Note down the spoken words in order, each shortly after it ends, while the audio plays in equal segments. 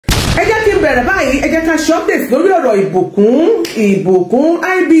bẹ̀rẹ̀ báyìí ẹ jẹ́ ká ṣe update lórí ọ̀rọ̀ Ìbùkún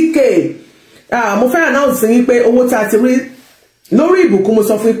IBK. Mo fẹ́ announce yín pé owó tá a ti rí lórí Ìbùkún mo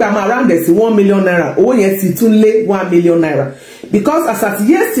sọ fún yín pé a máa round sí 1 million naira. Owó yẹn ti tún lé 1 million naira because as at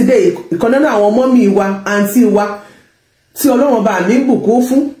yesterday ìkan nínú àwọn ọmọ mi wa àǹtí wa tí Ọlọ́run bá mi bùkún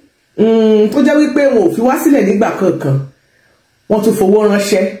fún tó jẹ́ wípé wọn ò fi wá sílẹ̀ nígbà kankan wọ́n tún fowó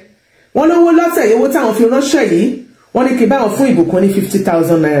ránṣẹ́ wọ́n lówó lọ́tẹ̀ yìí owó táwọn fi ránṣẹ́ yìí wọ́n ní kí n bá wọn fún Ìbùkún ní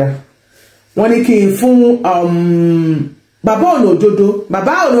 50,000 naira wọ́n ní kí n fún bàbá ọ̀nà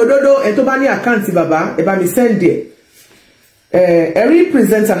òdodo ẹ̀ tó bá ní àkáǹtì bàbá ẹ bá mi send ẹ̀ ẹ̀rí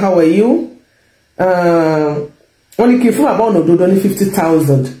presenter how are you wọ́n ní kí n fún bàbá ọ̀nà òdodo ní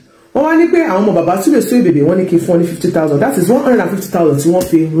 50,000 wọ́n wá ní pé àwọn ọmọ bàbá tún lè Suebebe wọ́n ní kí n fún ọ ní 50,000 that is 150,000 tí wọ́n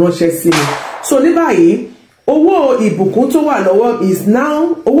fi ránṣẹ́ sí mi so ní báyìí owó Ìbùkún tó wà lọ́wọ́ is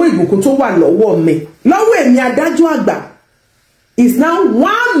now owó Ìbùkún tó wà lọ́wọ́ mi lọ́wọ́ èmi adájọ́ àgbà is now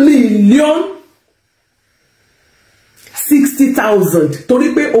 1,060,000 torí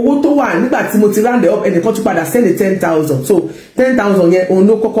pé owó tó wà nígbà tí mo ti round up ẹnìkan tún padà send 10,000 so 10,000 yẹn òun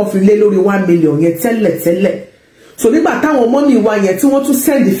ló kọ́kọ́ fi lé lórí 1 million yẹn tẹ́lẹ̀ so nígbà táwọn ọmọ mi wá yẹn tí wọ́n tún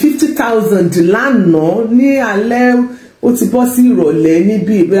send 50,000 lánàá ní alẹ́ ó ti bọ́ sí ìrọ̀lẹ́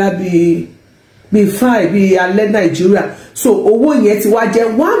níbi bíi 5 bíi alẹ́ Nàìjíríà so owó yẹn ti wá jẹ́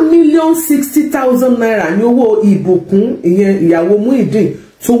 1,060,000 naira ní owó Ìbùkún ìyẹn ìyàwó Muideen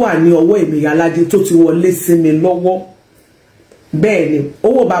tó wà ní ọwọ́ èmi Aládé tó ti wọlé sí mi lọ́wọ́ bẹ́ẹ̀ ni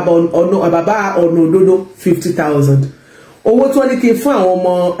owó bàbá ọ̀nà òdodo 50,000 owó tó ní kí n fún àwọn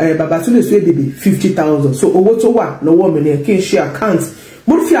ọmọ bàbá tó lè Suebebe 50,000 so owó tó wà lọ́wọ́ mi ni kí n ṣe account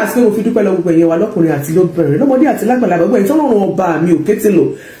mo fi àti pé mo fi dúpẹ́ lọ́wọ́ gbogbo ẹ̀yẹ wa lọ́kùnrin àti lóbìnrin lọ́mọdé àti lágbàlagbà gbogbo ẹ̀yìn tó rọrùn ọba mi ò kété lò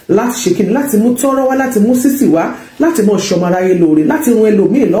láti ṣe kíni láti mú tọ́rọ́ wá láti mú sísì wá láti mọ ṣọmọ aráyé lóore láti run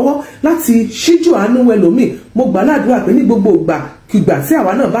ẹlòmíì lọ́wọ́ láti ṣíjú àánú ẹlòmíì mo gbà ládùúrà pé ní gbogbo ìgbà kìgbà tí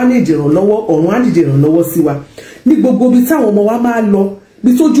àwa náà bá ní ìdìrànlọ́wọ́ ọ̀run á dìde ìrànlọ́wọ́ sí wa ní gbogbo ibi táwọn ọmọ wa máa lọ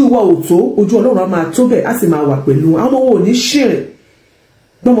bí tójú wa ò tó ojú Ọlọ́run á máa tó bẹ́ẹ̀ á sì máa wà pẹ̀lú àwọn ọmọ ò ní ṣìrìn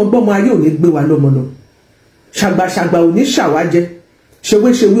gbọ́mọgbọ́mọ ayé ò ní gbé wa lọ́mọ lọ ṣàgbàṣàgbà ò ní ṣàwájẹ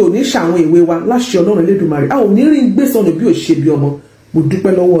ṣèwéṣèwé ò ní ṣàwọn ìwé wa láṣẹ Ọlọ́run Elédùmarè a ò ní rí gbé sọnù bí ò ṣe bí ọmọ mo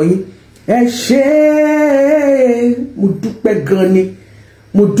dúpẹ́ lọ́wọ́ yín ẹ ṣé mo dúpẹ́ gan ni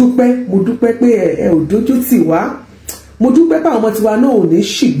mo dúpẹ́ pé ẹ ò dójú tì wá mo dúpẹ́ pé àwọn ọmọ tiwa náà ò ní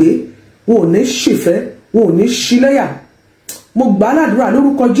ṣìgbé wọn ò ní ṣìfẹ́ wọn ò ní ṣílẹ́yà mo gbà á ládùúrà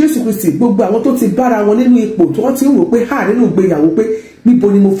lórúkọ Jésù Kristi gbogbo àwọn tó ti bára wọn nínú ipò tí wọ́n ti ń rò pé nínú ìgbéyàwó pé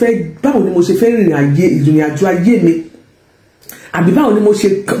níbo ni mo fẹ́ báwo ni mo ṣe fẹ́ ìrìn àjò ayé mi àbí báwo ni mo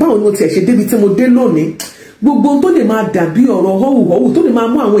tiẹ̀ ṣe débi tí mo dé lónìí gbogbo ohun tó lè máa dàbí ọ̀rọ̀ họ́wùhọ́wù tó lè máa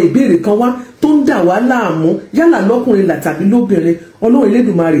mú àwọn ìbéèrè kan wá tó ń dà wá láàmú yálà lọ́kùnrin là tàbí lóbìnrin Ọlọ́run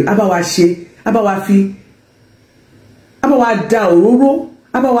Elédùmarè á bá wa ṣe á bá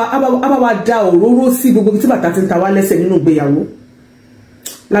wa da òróró sí gbogbo tí bàtà ti ń ta wá lẹ́sẹ̀ nínú ìgbéyàwó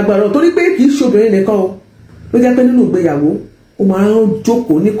lágbára torí pé kì í ṣe obìnrin nìkan o ló jẹ́ pé nínú ìgbéyàwó ó máa ń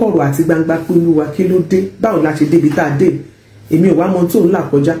jókòó ní kọ̀rọ̀ àti gbangba pé Olúwa kí ló dé báwo la ṣe débi tá a dé èmi ò wá mọ tó ń là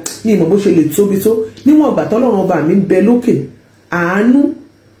kọjá ní ìmọ̀ bó ṣe lè tóbi tó níwọ̀n ìgbà tọ́lọ́run ọba mi ń bẹ lókè àánú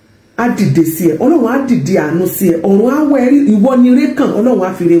á dìde sí ẹ Ọlọ́run á dìde àánú sí ẹ ọ̀run á wá ẹrí ìwọ ni eré kàn Ọlọ́run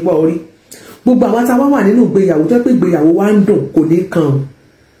á fi re wá orí gbogbo àwọn táwa wà nínú ìgbéyàwó tó pé ìgbéyàwó wa ń dùn kò ní kan o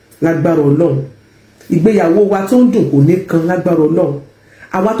lágbára Ọlọ́run ìgbéyàwó wa tó ń dùn kò ní kan lágbára Ọlọ́run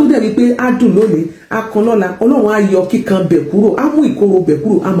àwa tó dẹ̀ wípé á dùn lónìí á kan lọ́la Ọlọ́run á yọ kíkan bẹ̀ kúrò á mú ìkorò bẹ̀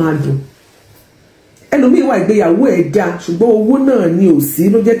kúrò á máa dùn ẹlòmíì wà ìgbéyàwó ẹ̀ dáa ṣùgbọ́n owó náà ni ò sí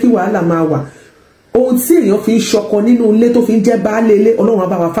ló jẹ́ kí wàhálà máa wà ohun tí èèyàn fi ń ṣọkọ nínú ilé tó fi ń jẹ́ baálé ilé Ọlọ́run á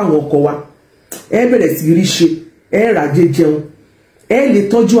bá wa fáwọn ọkọ wa ẹ bẹ̀rẹ̀ sí rí ṣe ẹ ràjẹ jẹun ẹ lè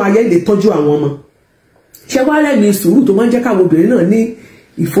tọ́jú aya ẹ lè tọ́jú àwọn ọmọ ṣé wàá lẹ́mìí sùúrù tó máa ń jẹ́ káwọn obìnrin náà ní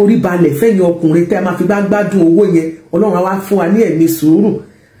ìforíbalẹ̀ fẹ́yìn ọkùnrin tẹ́ máa fi bá gbádùn owó yẹn Ọlọ́run á wá fún wa ní ẹ̀mí sùúrù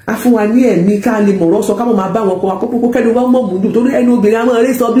á fún wa ní ẹ̀mí ká lè mọ̀rọ̀ sọ ká mọ̀ máa bá wọn kọ́ wa kókó kẹ́ni wọ́n mọ̀ mú torí ẹni obìnrin á máa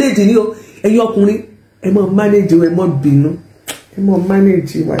rí sọ bléèdì ní o ẹ̀yin ọkùnrin ẹ mọ̀ manage ẹ mọ̀ bínú ẹ mọ̀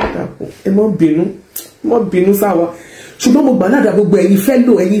manage wà dàpọ̀ ẹ mọ̀ bínú sáwa ṣùgbọ́n mo gbà ládàá gbogbo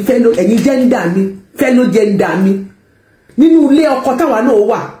ẹ̀yin jẹ́ndà mi fẹ́lò jẹ́ndà mi nínú ilé ọkọ táwa náà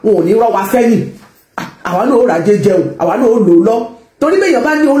wà wọn ò ní rọ́ wa sẹ́yìn àwa náà ó ràjẹ jẹun àwa náà ó lò lọ torí bẹ́ẹ̀ yàn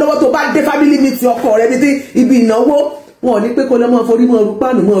bá ní olówó tó bá dé family meeting ọkọ rẹ bíi ibi ìnáwó wọn ò ní pé kó lọ mọ́ forí mọ́ ọrú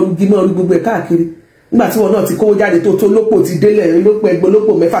páànù mọ́ ọrú gí mọ́ ọrú gbogbo ẹ̀ káàkiri nígbà tí wọn náà ti kówó jáde tó lópò ti délẹ̀ lópò ẹgbẹ́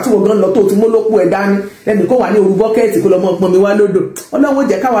lópò mẹ́fà tí wọn gan lọ tó ti mú lópò ẹ̀ dání ẹnì kó wà ní orú bọ́kẹ́ẹ̀tì kó lọ mọ́ pọnmi wá lódò Ọlọ́run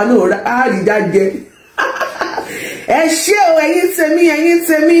jẹ́ káwa náà àríjà jẹ ẹ ṣé o ẹ̀yin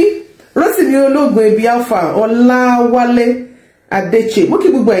tèmi Rótìmí Ológun ibi Alfa Ọláwálé Adéche mo kí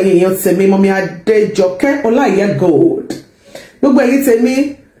gbogbo ẹ̀yin èèyàn tèmi mọ́mí Adéjọkẹ́ Ọláìyá Gold gbogbo ẹ̀yin tèmi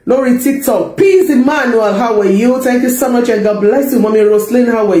lórí TikTok. Peace Emmanuel, how are you? Thank you so much and God bless you. Mommy Roslyn,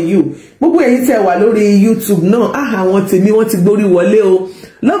 how are you? Gbogbo ẹ̀yin tẹ́ wà lórí YouTube náà. Àwọn tèmi wọ́n ti gbórí wọlé o.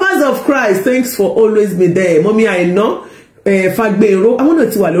 Lovers of Christ, thanks for always be there. Mommy Àìná, Fagbero, àwọn náà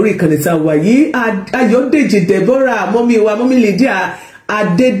ti wà lórí ìkànnì tá wà yìí. Ayọ̀dèjì Deborah, Mommy wa, Mommy Lydia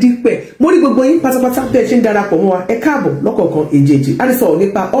Adédípẹ̀. Mo rí gbogbo yín pátápátá bẹ́ẹ̀ ṣe ń darapọ̀ mọ́ wa. Ẹ káàbọ̀ lọ́kọ̀ọ̀kan èjèèjì. A ti sọ̀rọ̀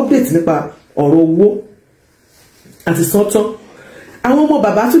nípa update nípa ọ̀rọ̀ owó àti sọ́tán. Àwọn ọmọ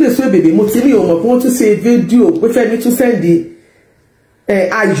bàbá tún lè Suebebe, mo ti rí ọmọ pé wọ́n tún ṣe fídíò pé Fẹ́mi tún sẹ́ndì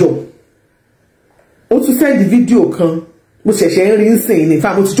ayọ̀. Ó tún sẹ́ndì fídíò kan. Mo ṣẹ̀ṣẹ̀ ń rí nsìn ní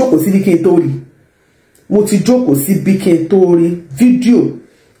fa mo ti jókòó sí bí kí n tó rí. Mo ti jókòó sí bí kí n tó rí fídíò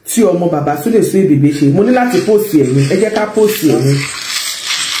tí ọmọ bàbá tún lè Suebebe ṣe. Mo ní láti post ẹ̀ ní. Ẹ jẹ́ ká post ẹ̀ ní.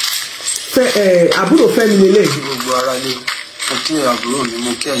 Àbúrò Fẹ́mi lélẹ̀. Gbogbo ara lé. Mo kí àbúrò mi,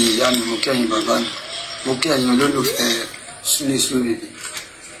 mo kí ẹ̀yin ìyá mi, mo kí ẹ̀yin bàbá mi. Mo kí ẹ̀yin olólùfẹ́ Suebebe.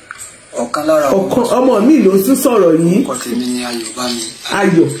 Ọ̀kan lára ọmọ mi ló tún sọ̀rọ̀ yìí. Ọkọ tèmi ni Ayọ̀ bá mi.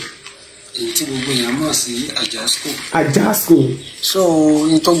 Ayọ̀. Èyí tí gbogbo èèyàn mọ̀ sí Ajasco. Ajasco. So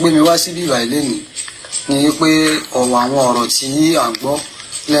in tó gbé mi wá síbí ìbà ilé ni pé àwọn ọ̀rọ̀ tí à ń gbọ́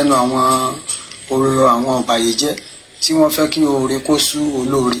lẹ́nu àwọn ọ̀bàyéjẹ́ tí wọ́n fẹ́ kí oore kó sú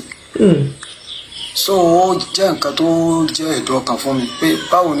olóore. So ó jẹ́ nǹkan tó jẹ́ ẹ̀dùn ọkàn fún mi pé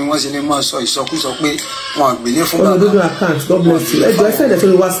báwo ni wọ́n ṣe lè máa sọ ìsọkúsọ pé wọn àgbélé fún bàbá. Ologundudu account, God bless you. Ẹjọ́ ẹsẹ̀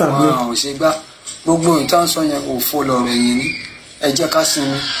ìdẹ̀sọ́rí WhatsApp mi. Wọn ò ṣe gbá gbogbo ìtàn sọ yẹn kò fò lọ́rọ̀ ẹ̀yìn ni. Ẹ jẹ́ ká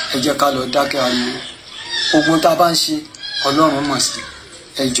sinmi, ẹ jẹ́ ká lọ dákẹ́ ariwo. Ogun tá a bá ń ṣe Ọlọ́run mọ̀ sí.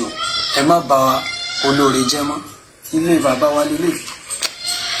 Ẹ jọ̀ọ́ ẹ má bà olóore jẹ́ mọ́. Ilé bàbá wa lélẹ̀.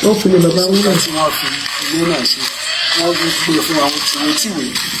 Wọ́n fi lé bàbá wọn náà. Tí wọ́n fi ilé náà ṣe. Wọ́n gbé fún wa tìwé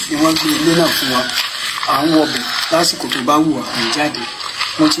ni wọ́n gbé ilé náà fún wa. À ń wọbẹ̀ lásìkò tó bá wù wá à ń jáde.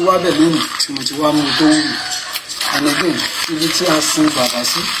 Mo ti wá bẹ̀ lónìí tí mo ti wá mú tó wù mí. Ànẹ́gbẹ̀ ibi tí a sin bàbá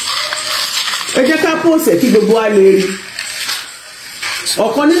sí. Ẹ jẹ́ ká pòsè kí gbogbo wa lè rí.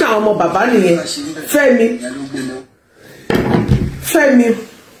 Ọ̀kan nínú àwọn ọmọ bàbá nìyẹn. Fẹ́mi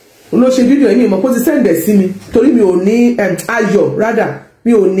ló ṣe fídíò yìí mọ̀ kó ti sẹ́ǹdẹ̀ sí mi torí mi ò ní Ayọ̀ rádà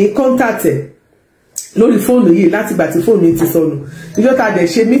mi ò ní kọ́ńtàtẹ̀ lórí fóònù yìí láti gbà tí fóònù yìí ti sọnù. Ìjọ́ ta dẹ̀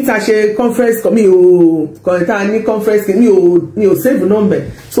ṣe mítà ṣe conference mi ò kọ̀ǹtà ní conference mi ò save number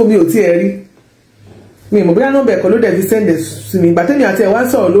so mi ò tiẹ̀ rí. Mi ò mọ̀ bóyá number kan ló dẹ̀ fi sẹ́ǹdẹ̀ sí mi. Ìgbà tẹ́mi àti ẹ̀ wá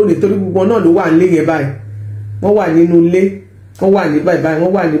sọ̀rọ̀ lónìí torí gbogbo náà ló wà nílé yẹn báyìí. Wọ́n wà nínú ilé. Wọ́n wà ní báyìí,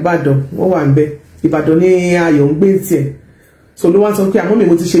 wọ́n wà ní Ìbàdàn, wọ́n wà ń bẹ. Ìbàdàn ní Ayọ̀ ń gbé tiẹ̀. So ló wá sọ pé àmọ́ mi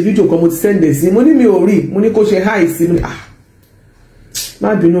mo ti ṣe fídíò kan mo ti sẹ́ǹdẹ̀ sí. Mo ní mi ò rí, mo ní kó ṣe hi sí mi.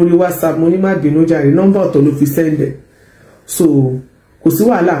 Má bínú orí WhatsApp, mo ní má bínú jàre, nọ́mbà ọ̀tọ̀ ló fi sẹ́ǹdẹ̀. So kò sí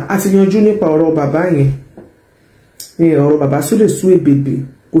wàhálà, a ti yanjú nípa ọ̀rọ̀ bàbá yẹn. Ní ọ̀rọ̀ bàbá Suebebe,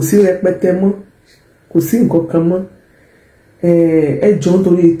 kò sí rẹpẹtẹ mọ́, kò sí nǹkan kan mọ́. Ẹ jọ̀ọ́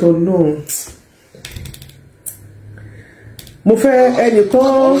nítorí ìtọ́ náà. Mo fẹ́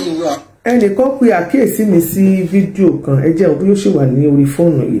ẹnìkan pe àkíyèsí mi sí fídíò kan ẹ jẹ́ bí ó ṣe wà ní orí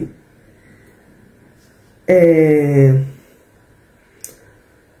fóònù yìí.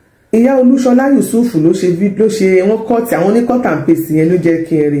 Ìyá Olúṣọlá Yusuf ló ṣe wọ́n kọ́ọ̀tì àwọn ní cut and paste yẹn ló jẹ́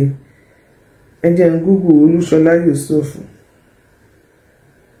kí n rí. Ẹ jẹ́ n Google Olúṣọlá Yusuf.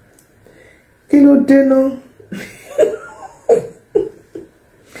 Kí ló dé náà?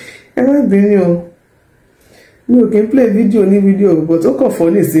 Ẹ má bínú o. Mi ò kí n play video ní video but ó kàn fọ́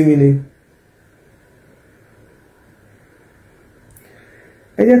ní sí mi ni.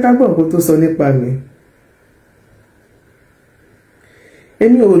 Ẹ jẹ́ ká gbọ́ nǹkan tó sọ nípa mi.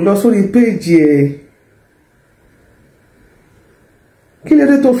 Èmi ò lọ sórí péèjì ẹ̀. Kí ló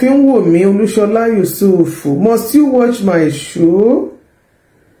dé tó fi ń wò mí Olúṣọlá Yusuf? Must you watch my show?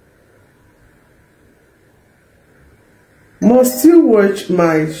 Must you watch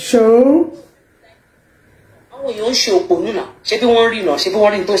my show? Àwọn èèyàn ń ṣe òpònú náà ṣé bí wọ́n rí náà ṣé bí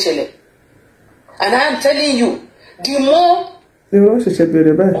wọ́n rí tó ṣẹlẹ̀. And I am telling you, the more wọ́n ṣẹ̀ṣẹ̀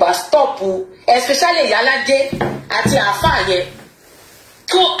bẹ̀rẹ̀ báyìí. Ọba stop especially Ìyálájé àti Alfa yẹn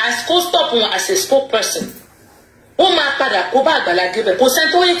kó stop wọn as a spokesperson. Wọ́n máa padà kó bá Àgbàlá Gabriel kó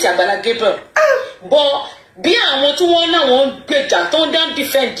sẹ́ńtórì ti Àgbàlá Gabriel. Bọ́ bí àwọn tí wọ́n náà wọ́n gbèjà tó ń dán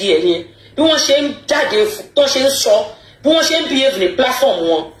defend ẹ̀ yẹn bí wọ́n ṣe ń jáde tó ṣe ń sọ bí wọ́n ṣe ń behave ní platform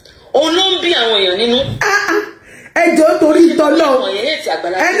wọn òun ló ń bí àwọn èèyàn nínú. Ẹjọ́ torí ìtọ́lọ́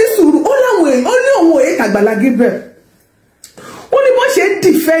ẹni sùúrù ó ní òun òye Àgbàlá Gabriel. Ó ní bó ṣe ń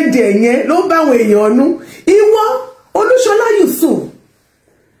defend ẹ̀ yẹn ló ń bá àwọn èèyàn nú. Ìwọ Olúṣọlá Yusuf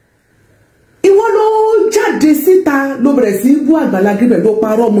ìwọ ló jáde síta ló bẹ̀rẹ̀ sí bú Àgbàlá Gabriel ló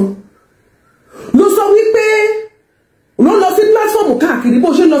parọ́ mọ́. Ló sọ wípé ló lọ sí platform káàkiri bó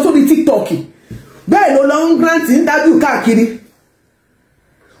ṣe lọ sórí TikTok bẹ́ẹ̀ ló lọ ń grant interview káàkiri.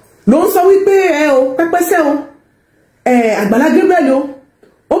 ló ń sọ wípé o pẹ́pẹ́sẹ́ o Àgbàlá Gabriel o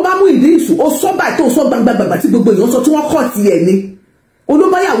ó bá mú ìdí ìsù ó sọ báyìí tó sọ gbàgbàgbà tí gbogbo èèyàn sọ tí wọ́n kọ̀ ti ẹ̀ ni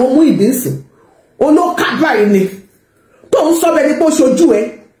olóbáyàwó mú ìdí ìsù olókàbáyìí ni tó ń sọ bẹ́ẹ̀ ni pé ó ṣojú ẹ̀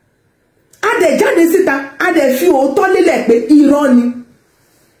á dẹ̀ jáde síta á dẹ̀ fi òótọ́ lélẹ̀ pé irọ́ ni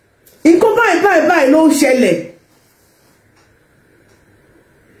nǹkan báyìí ló ń ṣẹlẹ̀.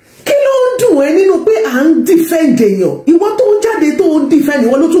 Kí ló ń dùn ẹ́ nínú pé à ń defend èèyàn ìwọ tó ń jáde tó ń defend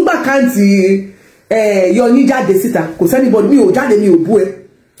ìwọ ló tún gbà káàntì yọyín jáde síta kò sẹ́ni bọ́ọ̀dù mi ò jáde mi ò bú ẹ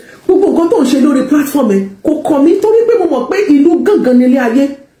gbogbo nǹkan tó ń ṣe lórí platform ẹ kò kàn mí torí pé mo mọ̀ pé ìlú gangan nílé ayé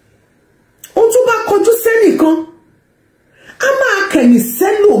ó tún bá kọjú sẹ́nìkan a máa kẹ̀yìn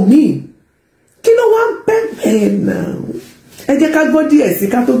sẹ́lòmíì kí ló wá ń bẹ́ẹ̀ náà ẹ jẹ́ ká gbọ́ díẹ̀ sí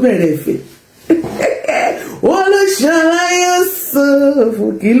ká tó bẹ̀rẹ̀ ìfẹ́ wọ́n ló ṣàlàyé sọ́ọ̀fù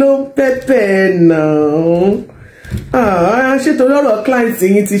kí ló ń pẹ́pẹ́ náà ṣé torí ọ̀rọ̀ client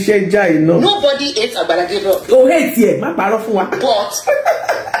yín ti ṣe já iná. Nobody hates Àgbàlá Gabriel. o hate ẹ má parọ́ fún wa. But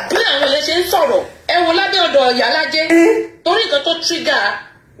bí àwọn ilé ṣe ń sọ̀rọ̀ ẹ wo lábẹ́ ọ̀dọ̀ Ìyálájé torí nǹkan tó trigger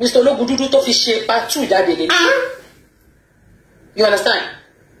Mr. Ologundudu tó fi ṣe part 2 jáde lé. You understand?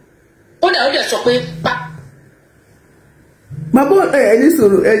 Ó dẹ̀ sọ pé pa. Bàbá ẹni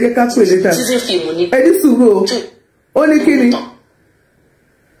sùúrù ẹ jẹ́ ká pè létà. Season film ni. Ẹni sùúrù o. Ó ní kí ni?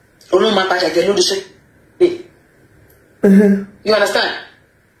 Olú máa padà jẹ lórí ṣe. You understand?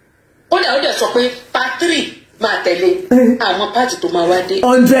 Ó dẹ̀ sọ pé part 3 máa tẹ̀lé àwọn pàtì tó máa wá dé.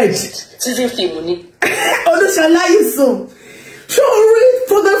 100. Season film ni. Olúṣọláyé sùn. Sorry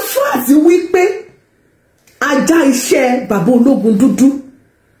for the fact wípé ajá iṣẹ́ bàbá Ológundúdú.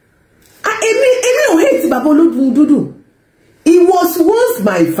 Èmi ò hate bàbá Ológundúdú. He was once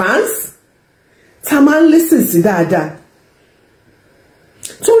my fans. Ta máa ń listen sí dáadáa.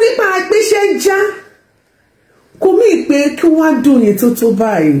 Torí pa àgbéṣẹ́ já. Kò mí pé kí wọ́n dùn yín tó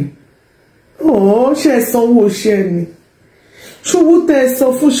báyìí. Ṣe sanwó iṣẹ́ ni. Ṣòwò tẹ́ sọ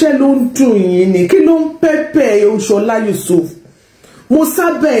fúnṣẹ́ ló ń dùn yín ni. Kí ló ń pẹ́pẹ́ Olúṣọlá Yusuf? Mo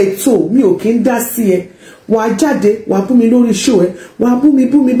sábẹ́ ètò mi ò kí ń dá sí ẹ. Wàá jáde, wàá bú mi lórí show ẹ. Wàá bú mi.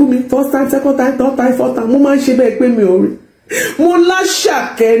 First time, second time, third time, fourth time. Mo máa ń ṣe bẹ́ẹ̀ pé mi ò rí. Mo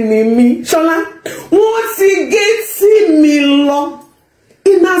láṣàkẹ́ ni mi. Ṣọlá, wọ́n ti gé tí mi lọ.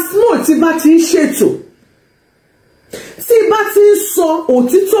 In as much tí bá ti ń ṣètò. Tí bá ti ń sọ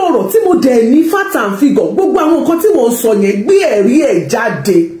òtítọ́ ọ̀rọ̀ tí mo dẹ̀ ní fact and figure. Gbogbo àwọn nǹkan tí mo ń sọ yẹn gbé ẹ̀rí ẹ̀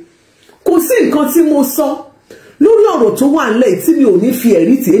jáde. Kò sí nǹkan tí mo sọ lórí ọ̀rọ̀ tó wà nílẹ̀ tí mi ò ní fi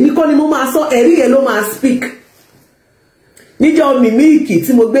ẹ̀rí tì. Èmi kọ́ ni mo máa sọ, ẹ̀rí yẹn ló máa speak. Níjọ́ Mímíìkì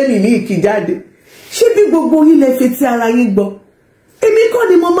tí mo gbé Mímíìkì jáde. Ṣé bí gbogbo yín lẹ fetí ara yín gbọ́? Èmi kọ́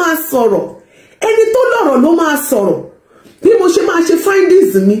ni mo máa sọ̀rọ̀. Ẹni tó lọ́rọ̀ ló máa sọ̀rọ̀. Bí mo ṣe máa ṣe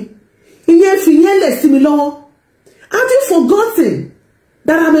findings mi. Ìyẹn fi yẹn lẹ̀ sí mi lọ́wọ́. Have you forgotten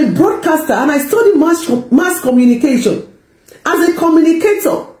that I'm a broadcaster and I study mass communication? As a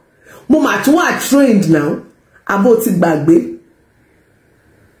communicator, mo máa tún wà trained now. Àbó ti gbàgbé.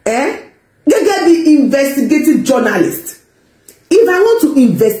 Gẹ́gẹ́ bí investigative journalist. If I want to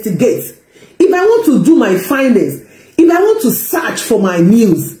investigate, if I want to do my findings, if I want to search for my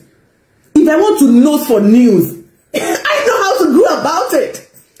news, if I want to know for news, I know how to go about it.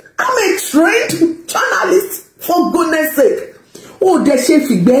 I'm a trained journalist, for goodness sake. Dẹ̀ ṣe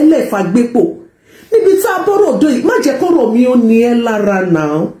fìgbẹ́lẹ̀ fàgbépo. Níbi tá a bọ́rọ̀ dé yìí, má jẹ́ kọ́rọ̀ mi ó ní ẹ́ lára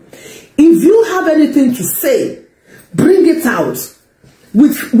now. If you have anything to say, bring it out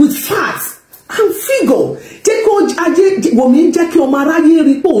with facts and figure. Jẹ́ kó ajé wòmí jẹ́ kí ọmọ aráyé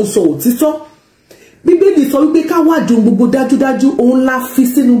rí pé òun sọ òtítọ́. Bíbélì sọ wípé ká wádìí gbogbo dájúdájú òun la fi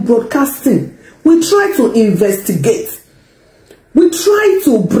sínú broadcasting. We try to investigate. We try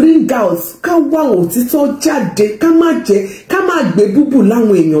to bring out ká wá òtítọ́ jáde ká má gbé búbù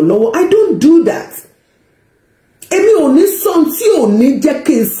láwọn èèyàn lọ́wọ́. I don't do that. Èmi ò ní sọ tí ò ní jẹ́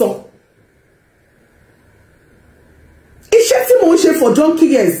kí n sọ. Iṣẹ́ tí mo ń ṣe for donkey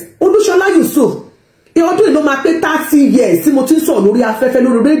years, Olúṣọlá Yusuf, ọdún yìí ló máa pé 30 years tí mo ti ń sọ lórí afẹ́fẹ́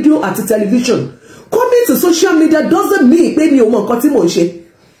lórí rédíò àti tẹlifíṣàn. Coming to social media doesn't mean pé mi ò mọ nǹkan tí mo ń ṣe.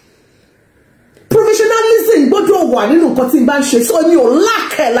 Professionalism gbọ́dọ̀ wà nínú nǹkan tí n bá ń ṣe. So mi ò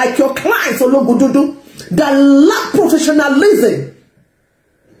lack like your clients Ologundudu that lack professionalism.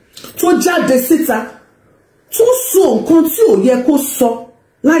 Tó jáde síta, tó sọ nǹkan tí ò yẹ kó sọ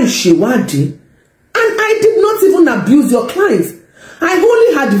láì ṣèwádìí. And I did not even abuse your clients. I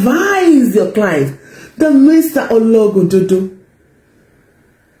only advise your clients, the Mr. Ologundudu.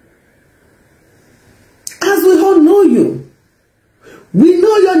 As we all know you, we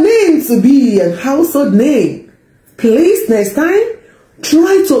know your name to be a household name. Please, next time,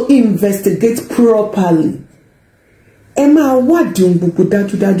 try to investigate properly. ẹ máa wádìí ohun gbogbo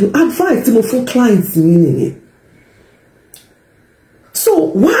dájúdájú. Advice tí mo fún clients mi nìyẹn. So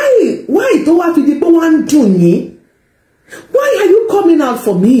why tó wá fi di pé wọ́n ń dùn yín? Why are you coming out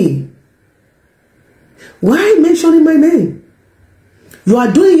for me? Why mentioning my name? You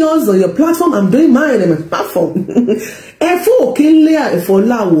are doing yours on your platform, I'm doing mine on my platform.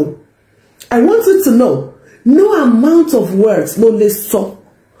 I want you to know, no amount of words, no less so.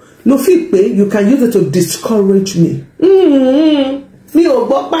 No feedback, you can use it to discourage me. Me ò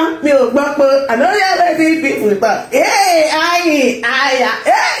gbọ́ pa, I know you already people pa. Hey,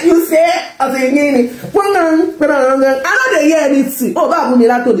 you say, I know they hear anything. Oh, bá mi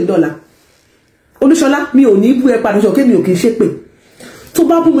látò ní dọ́là. Olúṣọlá, mi ò ní bú ẹ padà sọ pé mi ò kì í ṣépè. Tó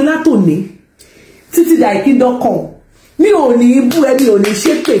bá bú mi látò ní títí da ìkíndọ́kàn. Mi ò ní bú ẹ, mi ò ní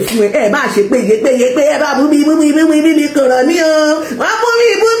ṣépè fún ẹ. Ẹ má ṣépè yépè ẹ bá bú mi kò ràn mí o. Wọ́n bú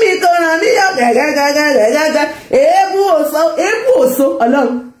mi kò ràn mí o. Gàgàgàgàgàgà. Èébú òso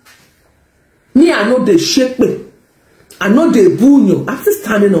Ọlọ́run. Me, I know they ṣépè. I know they boo you. I'm still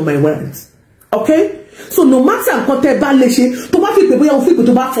standing on my words. Okay? So no matter nǹkan tẹ́ bá lè ṣe, tó bá fi pé bóyá o fi pé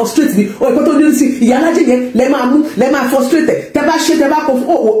tó bá frustrate mi, o nǹkan tó ní sí ìyá alájẹ yẹn lẹ máa mú, lẹ máa frustrate. Tẹ́ bá ṣe, tẹ́ bá kọ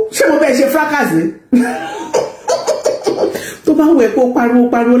o ṣé mo bẹ́ẹ̀ ṣe fracas ni? Tó bá wẹ̀ kó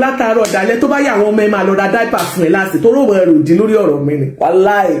pariwo látàárọ̀ dalẹ́, tó bá yà àwọn ọmọ ẹ máa lọ ra diaper fún ẹ láti tó rò wọ́n ẹrù dín lórí ọ̀rọ̀ mi ni.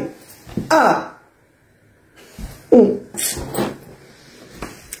 Wàláì.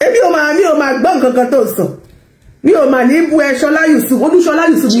 Èmi ò máa gbọ́ nǹkan kan tó sọ. Mi ò máa ní bú ẹ Ṣọlá Yusuf, Olúṣọlá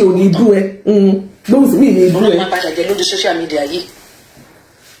Yusuf mi ò ní bú ẹ. Lóhùn mi ní bú ẹ. Wọ́n máa padà jẹ lórí social media yìí.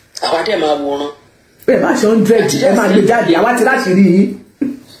 Àwa dẹ̀ máa wòran. Bẹ́ẹ̀ bá ṣe 100 ẹ máa gbé jáde, àwa ti láti rí yín.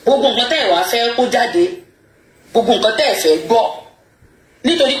 Gbogbo nǹkan tẹ́ ẹ̀ wá fẹ́ kó jáde, gbogbo nǹkan tẹ́ ẹ̀ fẹ́ gbọ́.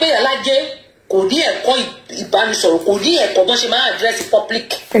 Nítorí pé Alájẹ kò ní ẹ̀kọ́ ìbánisọ̀rọ̀, kò ní ẹ̀kọ́ bọ́n ṣe máa address public.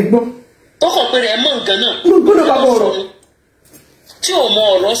 Ẹ̀gbọ́n. Tó kàn pé rẹ̀ mọ̀ nǹkan náà. Mo gbọ́dọ̀ bá bọ̀ ọ̀rọ̀. Tí ò mọ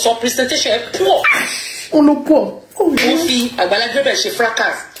ọ̀rọ̀ sọ presentation ẹ̀ pọ̀. Olùpọ̀. Wọ́n fi Àgbàlá Gabriel ṣe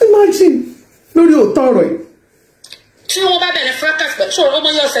fracas. Imagine lórí òótọ́ ọ̀rọ̀ yìí. Tí wọ́n bá bẹ̀rẹ̀ fracas pẹ̀lú ṣòro ọmọ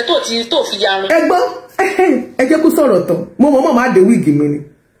yẹn ọ̀sẹ̀ tó fi yarun. Ẹ̀gbọ́n ẹ jẹ́ kó sọ̀rọ̀ tán, mo mọ̀ máa dé wíìgì mi ni.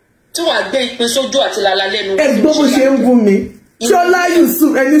 Tí wàá gbé ìpín sójú àti lala lẹ́nu. Ẹ̀gbọ́n bó ṣe ń bú mi. Ṣọlá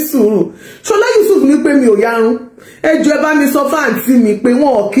Yusuf ẹni sùúrù. Ṣọlá Yusuf ní pé mi ò yarun. Ẹ jọ̀ọ́ ẹ bá mi sọ fáǹtì mi pé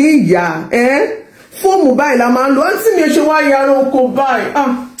wọn ò kí ń yà fóòmù báyìí la máa ń lo. Àǹtí mi ṣe wá yarun oko báyìí.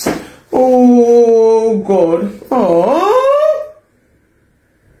 Oh God.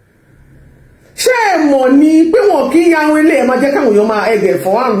 Ṣé ẹ mọ̀ ni pé wọn kì í yarun ilé ẹ̀ máa jẹ́ káwọn èèyàn máa ẹ̀gẹ̀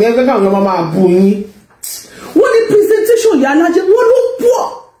fọ́ àrùn yẹn káwọn èèyàn máa bù yín. Wọ́n ní presentation ìyá Alájẹ wọ́n ló pọ̀.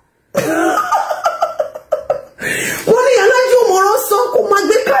 Wọ́n ní Alájẹ òmòràn sọ kó máa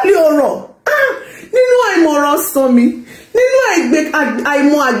gbé kálí ọ̀rọ̀. Nínú àìmọ̀ràn sọ mi, nínú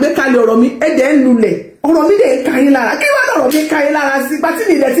àìmọ̀ àgbékalẹ̀ ọ̀rọ̀ mi, ẹ̀dẹ̀ ń lulẹ̀. Ọ̀rọ̀ mi dẹ̀ ń ka yín lára. Kí wá lọ̀rọ̀ mi ka yín lára sí? Pátí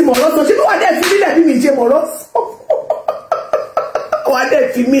mi ilẹ̀ ti mọ̀rọ̀ sọ. Ṣé bí wà dẹ̀ fi mí ilẹ̀ bí mi ṣe mọ̀rọ̀ sọ? Wà dẹ̀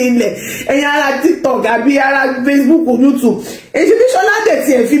fi mí ilẹ̀. Ẹ̀yin ara TikTok àbí ara Facebook, YouTube. Èyí bí Ṣọlá dẹ̀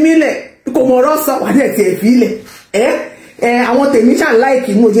tiẹ̀ fi mí ilẹ̀. Kò mọ̀rọ̀ sọ. Wà dẹ̀ tiẹ̀ fi ilẹ̀. Àwọn tèmi ṣàn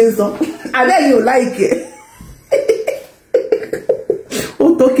láìkì mo ṣe ń sọ. Àbẹ́ yìí ò láìkì ẹ̀. Ó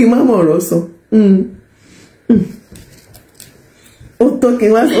tó kí n má mọ̀rọ̀ sọ. Ó tó kí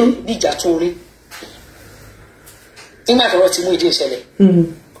n wá sọ. Níjà tó rí. Nígbà tọ́rọ̀ ti mú ìdí ìṣẹ̀lẹ̀.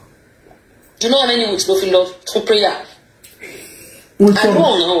 Do you know how many weeks ló fi lọ fún prayer? Àdúrà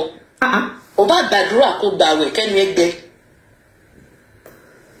ọ̀nà o. Ò bá gbàdúrà kó gbààwẹ̀ kẹ́nu ẹgbẹ́.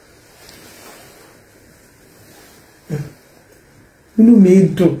 Inú mi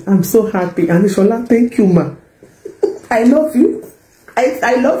dùn. I'm so happy. Anishola, thank you ma. I love you.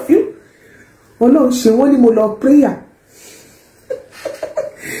 I love you. Ọlọ́run ṣe wọ́n ní mo lọ prayer.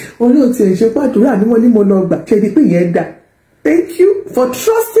 Ọlọ́run ti ẹ̀ ṣe pàdúrà ní wọ́n ní mo lọ gbà kẹ́ni pé yẹn dà. Thank you for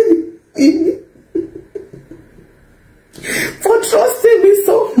trusting in me. For trusting me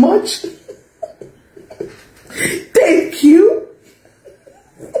so much. Thank you.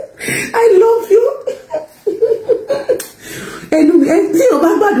 I love you. Ẹnu tí o bá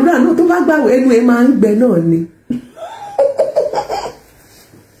gbàdúrà náà tó bá gbàwẹ̀ ẹnu ẹ máa ń gbẹ náà ni.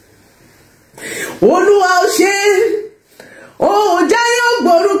 Olúwa ó ṣe òun jẹ́ yóò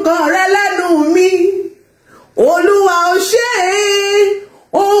gbórúkọ rẹ lẹ́nu mi. Olúwa ó ṣe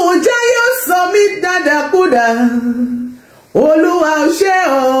òun jẹ́ yóò sọ mí dáadáakúdà. Olúwa ó ṣe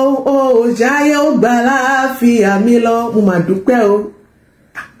òun jẹ́ yóò gbà láàfíà mi lọ. Mo mà dúpẹ́ o.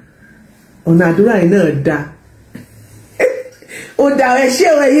 Ọ̀nà àdúrà yìí náà dáa. Ó dà ẹ ṣé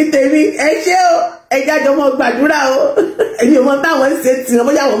o èyí tèmi ẹ ṣé o ẹja jọ mọ gbàdúrà o èmi ò mọ táwọn ń ṣe tì wọn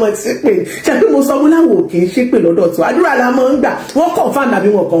bóyá àwọn ọmọ ti ṣe pé ṣàbí mo sọ wọn láwọn ò kì í ṣe pé lọ́dọ̀ tó àdúrà la máa ń gbà wọ́n confirm àbí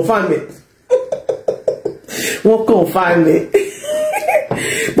wọ́n confirm ẹ̀ wọ́n kàn fa ni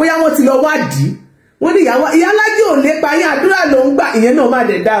bóyá wọ́n ti lọ wádìí wọ́n ní ìyálájẹ́ ò lépa yín àdúrà ló ń gbà ìyẹn náà má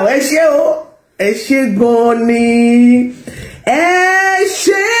dẹ̀ dá o ẹ ṣé o ẹ ṣé gan ni ẹ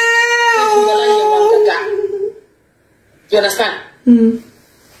ṣé o. You understand?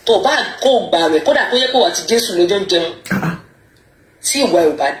 tó bá kó gbà rẹ̀ kódà kó yẹ kó wà ti Jésù lọ́jọ́ ń jẹun tí ìwà ẹ̀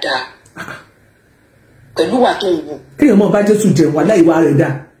ò bá dáa pẹ̀lú wà tó ń wù. kéèyàn mọ̀ bá Jésù jẹun wà láì wá rẹ̀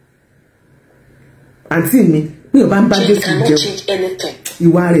dáa àǹtí mi bí o bá ń bá Jésù jẹun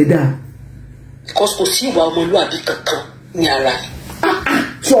ìwà rẹ̀ dáa. because kò sí ìwà ọmọlúwàbí kankan ní ara ẹ̀.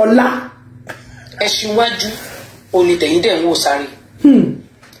 Ṣọlá. ẹṣin wájú onítẹ̀yìn dẹ̀ ń wò sáré.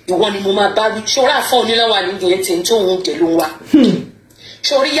 ìwọ ni mo máa bá wí ṣọ́ra àfọ́ oníláwà ní ìyẹn tí ń tó òun jẹ ló ń wá.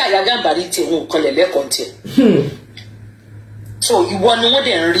 ṣọ́rí Yàyà Gàmbàrí tí òun kan lẹ̀ lẹ́kọ̀ọ́ tiẹ̀. so ìwọ ni wọ́n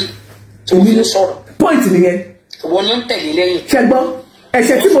dẹ̀ ń rí tó fi ń sọ̀rọ̀. point nìyẹn. ìwọ náà ń tẹ̀lé lẹ́yìn. ṣẹgbọ́n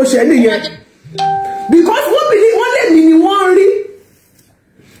ẹ̀ṣẹ̀ tí mo ṣẹ̀ nìyẹn because wọ́n bìí wọ́n lè mí ni wọ́n rí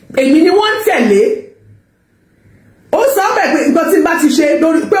èmi ni wọ́n tẹ̀lé ó sọ bẹ́ẹ̀ pé nǹkan tí bá ti ṣe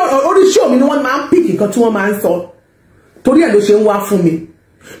lórí pé orí show mi ni wọ́n máa ń pick nǹkan tí wọ́n máa ń sọ torí ẹ̀ ló ṣe ń wá fún mi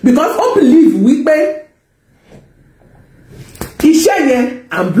because ó believe wípé iṣẹ́ yẹn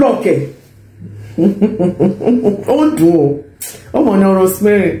and block ẹ̀ ó ń dùn ó ọmọ ní ọ̀rọ̀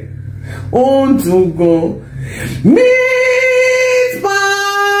smith ó ń dùn gan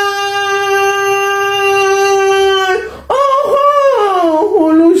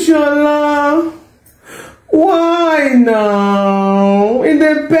why now? In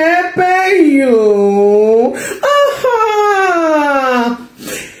the pepper you.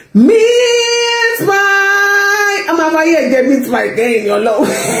 Meat pie. I'm about to get meat pie again, your love.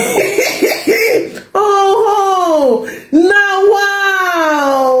 Oh, now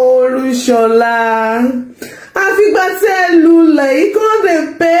wow, Lushola. I think that's a lula. You got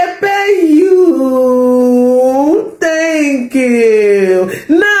the pepper you. Thank you.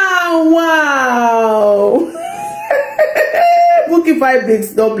 Now wow. Bookie 5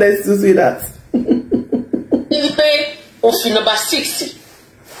 bigs, God bless you, sweetheart. Òfin number 6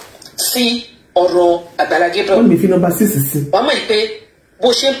 sí ọ̀rọ̀ Àgbàlá Gabriel. Wọ́n mi fi number 6 sí. Wọ́n mọ̀ pé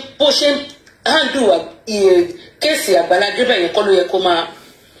bó ṣe handle kéèsì Àgbàlá Gabriel yẹn kọ́ ló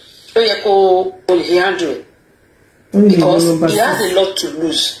yẹ kó lè handle it. Because he has a lot to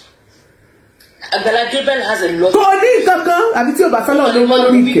lose. Àgbàlá Gabriel has a lot. Kò ní kankan àbí tí o bá fẹ́ lọ́wọ́ ló mọ́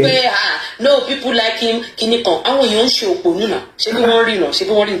lórí ìkẹ́. No, people like him kìíní kan àwọn èèyàn ń ṣe òpònú náà ṣé bí wọ́n rí náà ṣé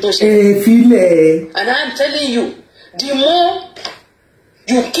bí wọ́n rí tó ṣe. Filẹ̀. And I'm telling you, the more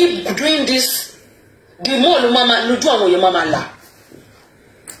you keep doing this, the more lójú àwọn èèyàn máa là.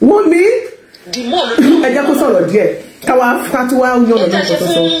 Wọ́n mi. The more lójú. Ẹ jẹ́ kó sọ̀rọ̀ díẹ̀ káwa fatiwa yọ̀nà náà tó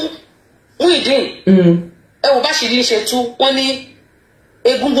sọ. Muideen ẹ wò bá ṣe ní ṣe tú wọ́n ní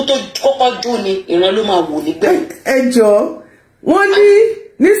egungun tó kọ́kọ́ jó ni ìran ló máa wò nígbẹ́. Ẹ jọ wọ́n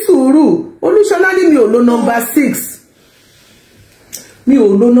ní sùúrù Olúṣọlá ní mi ò lo number 6 mi ò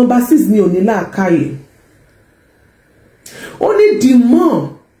lo number 6 mi ò ní làákàyè ó ní the more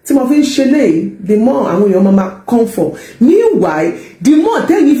tí mo fi ń ṣe léyìí the more àwọn èèyàn máa comfort meanwhile the more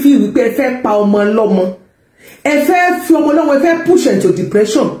tẹ́yìn fi wípé ẹ fẹ́ pa ọmọ lọ́mọ ẹ fẹ́ fi ọmọ lọ́mọ ẹ fẹ́ push into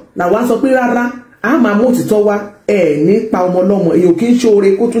depression làwọn sọ pé rárá a máa mú òtítọ́ wá ẹ ní pa ọmọ lọ́mọ èyàn kì í ṣe oore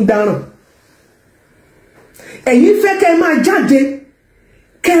kó tún dáràn ẹ̀yin fẹ́ kẹ́ ẹ máa jáde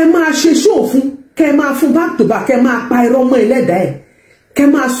kẹ́ ẹ máa ṣe ṣóòfún kẹ́ ẹ máa fún back to back kẹ́ ẹ máa pa irọ́ mọ́ ẹlẹ́dàá ẹ̀ kẹ́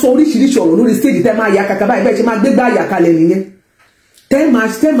ẹ máa sọ oríṣiríṣi ọ̀rọ̀ lórí stage tẹ́ ẹ máa yà kàkà báyìí bẹ́ẹ̀ ṣe máa gbégbá àyàkalẹ̀ nìyẹn tẹ́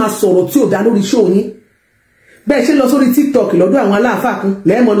ẹ máa sọ̀rọ̀ tí ò dá lórí show yín bẹ́ẹ̀ ṣe lọ sórí TikTok lọ́dọ̀ àwọn aláàfáà kan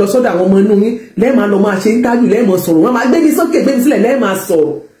lẹ́ẹ̀mọ lọ sọ́dọ̀ àwọn ọmọ inú yín lẹ́ẹ̀mọ lọ máa ṣe interview lẹ́ẹ̀mọ sọ̀rọ̀ wọ́n máa gbé mi sókè gbé mi sílẹ̀ lẹ́ẹ̀mọ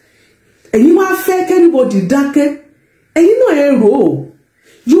sọ̀rọ̀ ẹ̀yin wá fẹ́ kẹ́rìbọ̀dì dákẹ́ ẹ̀yin náà ẹ rò ó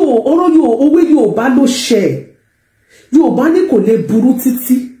yóò ọ̀rọ̀ yóò owó yóò bá ló ṣẹ yóò bá ní kò lè burú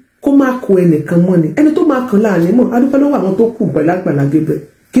títí kó má kó ẹnìkan mọ́ ni ẹni tó máa kàn láàrin mọ́ adúpẹ́ lọ́wọ́ àwọn tó kù pẹ̀lú Àgbàlá Gabriel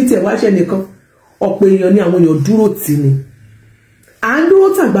kí tiẹ̀ wá ṣe nìkan ọ̀pọ̀ èèyàn ni àwọn èèyàn dúró tì ní à ń dúró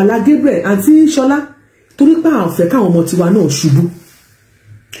tì Àgbàlá Gabriel àti Ṣọlá torí pé àwọn fẹ́ káwọn ọmọ tiwa náà ṣubú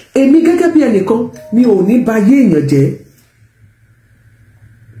èmi gẹ́gẹ́ bí ẹnìkan mi ò ní ba yé èèyàn jẹ́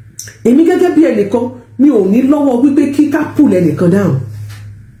èmi gẹ́gẹ́ bí ẹnìkan mi ò ní lọ́wọ́ wípé kí ká pull ẹnìkan down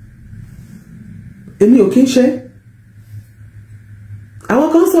èmi ò kí ń ṣe àwọn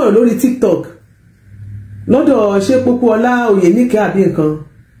kan sọ̀rọ̀ lórí TikTok lọ́dọ̀ ṣé Pópóọlá Oyèníkẹ́ àbí nǹkan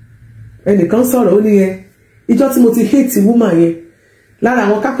ẹnìkan sọ̀rọ̀ ó ní yẹn ìjọ́ tí mo ti hate woman yẹn lára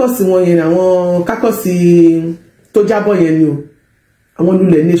àwọn kákọ́sì wọn yẹn àwọn kákọ́sì tó jábọ̀ yẹn ni o àwọn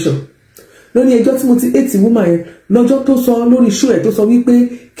lulẹ̀ nation lóní ẹjọ́ tí mo ti hate woman yẹn lọ́jọ́ tó sọ lórí show ẹ̀ tó sọ wípé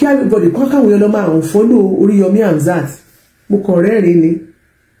kí everybody kọ́ káwọn yẹn lọ máa hàn fọ́lọ́ Oríyọmí Hamzat mo kàn rẹ́rìn ni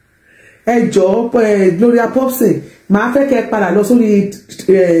jọ̀ọ́ Gloria Popson màá fẹ́ kẹ́ padà lọ sórí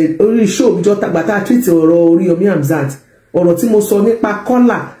orí show ìjọ tàgbàtà treat ọ̀rọ̀ Oríyọmí Hamzat ọ̀rọ̀ tí mo sọ nípa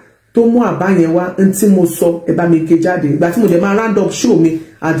kọ́là tó mú àbá yẹn wá ń tí mo sọ ẹ bá mi ké jáde ìgbà tí mo dẹ̀ máa round up show mi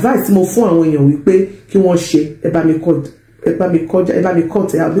advice tí mo fún àwọn èèyàn wípé kí wọ́n ṣe ẹ bá mi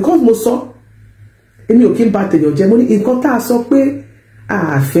cut out because mo sọ èmi ò kí ń bá tèèyàn jẹ́ mo ní nǹkan tá a sọ pé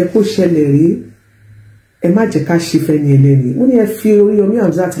àfẹ́ kó ṣẹlẹ̀ rí ẹ má jẹ́ ká ṣe fẹ́ ni ẹlẹ́ni mo ní ẹ fi Oríyọmí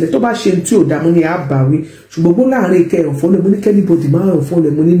Hamzat tilẹ̀ tó bá ṣe tí ò dá mo ní àbáwí ṣùgbọ́n bó láàrin ìkẹ́ ẹ̀rùn fọ́lẹ̀ mo ní kẹ́nìbọ̀dì máa rùn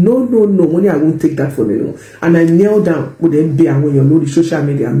fọ́lẹ̀ mo ní no mo ní I won't take that for you and I kneel down mo dẹ̀ ń bẹ àwọn èèyàn lórí social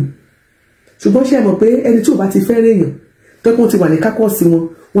media mi ṣùgbọ́n ṣe mọ̀ pé ẹni tí ò bá ti fẹ́ rèèyàn tẹ́kùn ti wà ní kákọ́ọ̀sì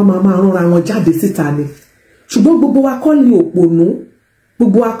wọn máa ránra wọn jáde síta ni ṣùgbọ́n gbogbo wa kọ́ ni òpònú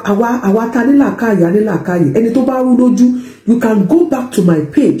gbogbo àwa ta nílàkàyè ẹni tó bá rú lójú you can go back to my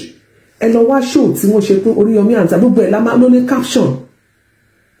page ẹ lọ wá show tí wọ́n ṣe pé Oríyọmí Hamzat gbogbo ẹ̀ ló ní caption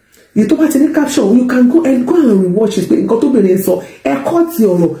èyí tó bá ti ní caption you can go and rewatch it pé nǹkan tó bèrè sọ ẹ kọ́ ti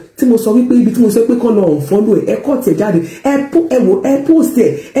ọ̀rọ̀ tí mo sọ wípé ibi tí mo sọ pé kọ́ lọ unfollow ẹ kọ́ ti ẹ̀ jáde ẹ post ẹ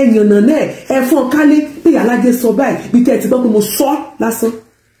yànnà náà ẹ fọ́n kálé pé alájẹ sọ báyìí bí tẹ́ ẹ ti gbọ́ pé mo sọ lásán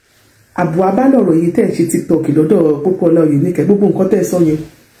àbò abálọ̀rọ̀ yìí tẹ́ ẹ ṣe TikTok lọ́dọ̀ púpọ̀ lọ́yìn níkẹ́ gbogbo nǹkan tẹ́ ẹ sọ yẹn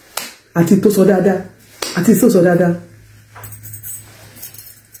àti tó sọ dáadáa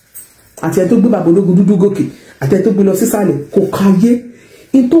àti ẹ tó gbé bàbá Ologundudu gòkè àti ẹ tó gbé lọ sísàlẹ̀ kò káyé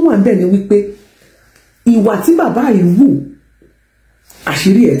in tó wà bẹ́ẹ̀ ni wípé ìwà tí bàbá yìí wù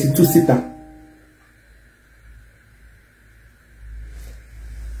àṣírí ẹ̀ ti tú síta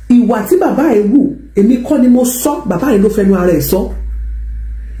ìwà tí bàbá yìí wù èmi kọ́ ni mo sọ bàbá yìí ló fẹnu ara ẹ̀ sọ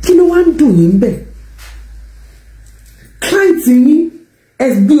kí ló wá ń dùn yín bẹ́ẹ̀ client yín ẹ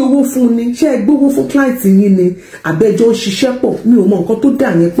gbé owó fún ni ṣé ẹ gbówó fún client yín ni àbẹ́jọ́ ń ṣiṣẹ́ pọ̀ mi ò mọ nǹkan tó dà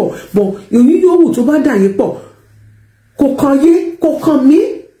yín pọ̀ bọ̀ èyí yóò wù tó bá dà yín pọ̀ kò kàn yé kò kàn mí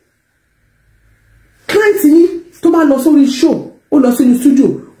client yín tó bá lọ sórí show ó lọ sínú studio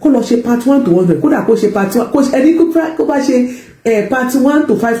kó lọ ṣe part 1 to 100 kódà kó ṣe part 1 ẹni kó bá ṣe part 1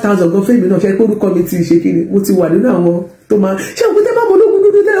 to 5,000 gan fẹ́mi náà ṣe pé orúkọ mi ti ṣe kí ni mo ti wà nínú àwọn tó máa ṣé òkú tẹ́ bá mọ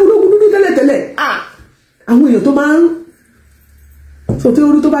Ológundúdú tẹ́lẹ̀ àwọn èèyàn tó máa ń so tí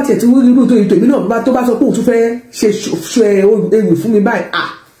orí tó bá tiẹ̀ tí wọ́n irú tó ètò ìbí náà tó bá sọ pé òun tún fẹ́ ṣe ewì fún mi báyìí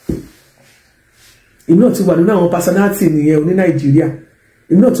èmi náà ti wà nínú àwọn personality nìyẹn ní Nàìjíríà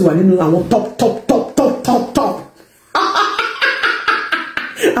èmi náà ti wà nínú àwọn top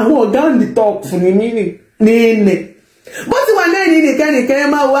àwọn ọ̀gá òní top fún mi ní bó ti wà náà ní nìkẹ́nìkẹ́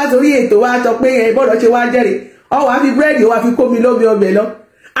máa wá torí ètò wa sọ pé ẹ bọ́dọ̀ ṣe wá jẹ́rìí ọ wàá fi búrẹ́dì ó wàá fi kó mi lómi ọbẹ̀ lọ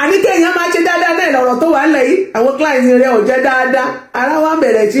àní kéèyàn máa ṣe dáadáa náà lọ̀rọ̀ tó wà lẹ̀ yìí àwọn client rẹ̀ ò jẹ́ dáadáa ara wa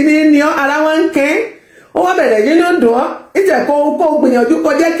bẹ̀rẹ̀ sí ní ọ́ ara wa ń kẹ́ ó wá bẹ̀rẹ̀ sí ní ó dùn ọ́ ìtẹ̀ kó gbìyànjú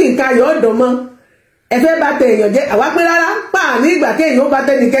kó jẹ́ kí nǹkan ayọ̀ ọ̀dọ̀ mọ́ ẹ fẹ́ bá tẹ èèyàn jẹ́ àwa pé rárá pa ní ìgbà kéèyàn ó bá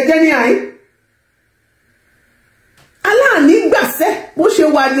tẹ nìkẹ́ jẹ́ ní àyín aláàní gbàṣẹ́ bó ṣe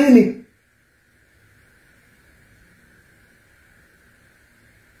wà nínú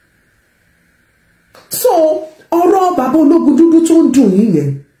so ọ̀rọ̀ bàbá Ológundúdú tó ń dùn yín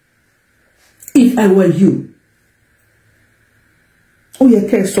yẹn if I were you ó yẹ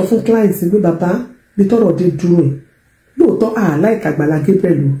kẹ́ ẹ sọ fún client pé bàbá bí tọ́rọ̀ dé dúró ẹ̀ lóòótọ́ àláìka Àgbàlá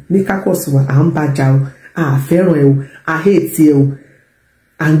Gabriel ní kákọ́sì wa à ń bàjá o àfẹ́ràn ẹ o àhẹ́ẹ̀tì ẹ o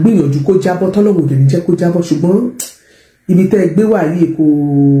à ń gbìyànjú kó jábọ́ tọ́lọ́wọ́ òdì ní jẹ́ kó jábọ́ ṣùgbọ́n ibi tẹ́ ẹ gbé wà yìí kò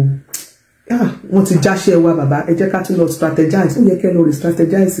wọ́n ti jáṣẹ́ wa bàbá ẹ jẹ́ ká tún lọ strategize ó yẹ kẹ́ ẹ lọ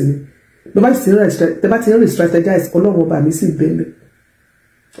re-strategize ni bàbá ti ń re-strategize ọlọ́run ọba mi sì bẹ́ẹ̀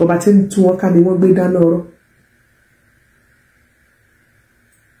ọba tí ń tún wọn ká ni wọ́n gbé dáná ọ̀rọ̀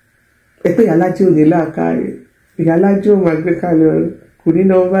ẹ pé ìyálájẹ́ ò ní láàká rẹ̀ ìyálájẹ́ ò máa gbé kalẹ̀ ọ̀rọ̀ kò ní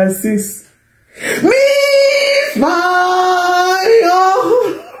number 6 miss mayo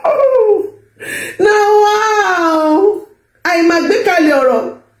na wow àì máa gbé kalẹ̀ ọ̀rọ̀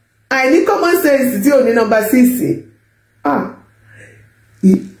àìní common sense tí ò ní number 6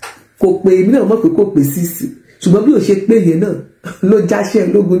 kò pé èmi náà mọ̀ pé kò pé 6 ṣùgbọ́n bí ò ṣe pé yẹn náà ló jáṣẹ́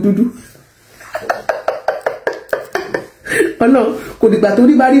Ológundúdú ọlọ́run kò dìgbà tó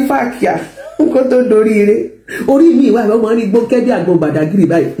rí bá rí fàákìá kó tó dorí ire orí mi ìwà ìwà ọmọ rí gbókẹ́ bí àgbọn Bàdágìrì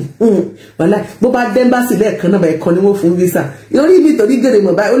báyìí wàhálà bó bá dẹ́mbàsì lẹ́ẹ̀kan náà báyìí kan ni wọ́n fún visa orí mi torí gèrè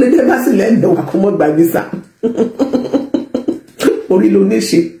mọ̀ báyìí ó lè dẹ́mbàsì lẹ́ẹ̀mẹ̀wà kó mọ́ gba visa orí ló ní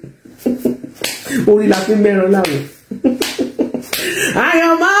ṣe orí la fi mẹ́ran láwọn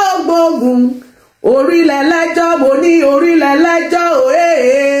àyànmọ́ ògbógun orílẹ̀ lẹ́jọ́ mo ní orílẹ̀ lẹ́jọ́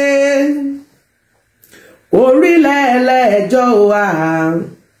orílẹ̀ lẹ́jọ́ wa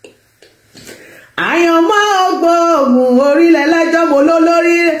àyànmọ́ ògbógun orílẹ̀ lẹ́jọ́ mo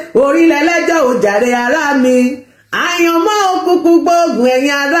lólórí orílẹ̀ lẹ́jọ́ ò jàre ará mi àyànmọ́ òkùnkùn gbógun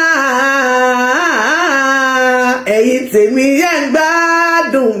ẹ̀yin ará ẹ̀yin tèmi yẹn ń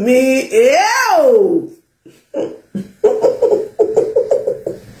gbádùn mi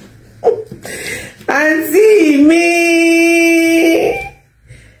àǹtí mi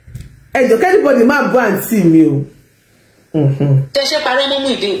ẹjọ kẹ́nìbọ̀dì máa bọ́ àǹtí mi o. tẹ ṣe parọ́ mọ́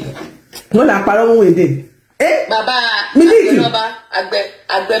Muyideen. wọ́n là parọ́ mọ́ Muyideen. bàbá Mílíkì àgbẹ̀lọ́ba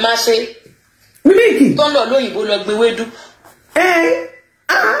àgbẹ̀ máa ṣe. Mílíkì tó ń lọ lóyìnbó lọ gbé wédú.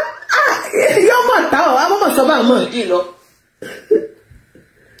 yóò mọ̀ tá ọ̀ abọ́mọ̀ sọ́bà mọ̀.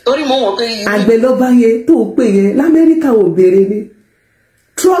 torí mo wọ̀ pé. àgbẹ̀lọ́ba yẹn tó o pè yẹn l'Amẹ́ríkà ò béèrè ni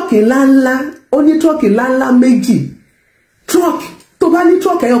tírọ́ọ̀kì ńláńlá ó ní tírọ́ọ̀kì ńláńlá méjì tírọ́ọ̀kì tó bá ní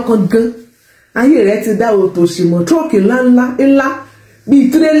tírọ́ọ̀kì ẹyọ kan gan ayé rẹ ti dá o tó ṣì mọ̀ tírọ́ọ̀kì ńlá bíi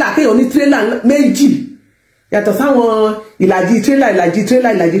tírélà kéèyàn ní tírélà méjì yàtọ̀ sáwọn ìlàjì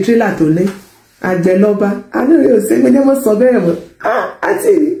tírélà tó ní àgbẹ̀lọ́ba àná rẹ ò sí ẹgbẹ́ jẹ́ mọ́ sọ bẹ́ẹ̀ mọ́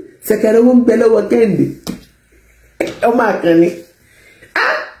àti ṣẹ̀kẹ̀rẹ̀ owó ń bẹ lọ́wọ́ Kẹ́hìndé ọmọ Àkànní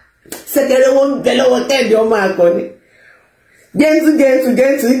ṣẹ̀kẹ̀rẹ̀ owó ń bẹ lọ́wọ́ Kẹ́hìndé ọmọ Àkànní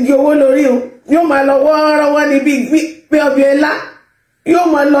gẹ́ntù igi owó lórí o yóò máa lọ wọ́ọ́rọ́wọ́ ní bí ọbẹ̀ ẹlá yóò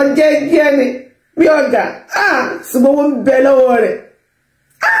máa lọ jẹ́jẹ́ ni bí ọ̀gá ṣùgbọ́n owó ń bẹ lọ́wọ́ rẹ̀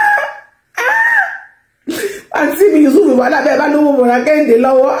àti mi Yusuf wàhálà bẹ́ẹ̀ bá lówó mọ̀ra Kẹ́hìndé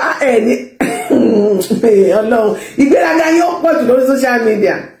lọ́wọ́ ẹni Ọlọ́run ìgbéraga yóò pọ̀ jù lórí social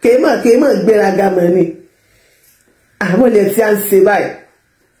media kéèmọ̀ ìgbéraga mọ̀ ni àwọn ilẹ̀ tí a ń ṣe báyìí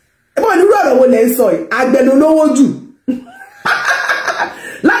ẹ̀bọ̀n nírú ọ̀rọ̀ wo lẹ́ ń sọ yìí àgbẹ̀lú lówó jù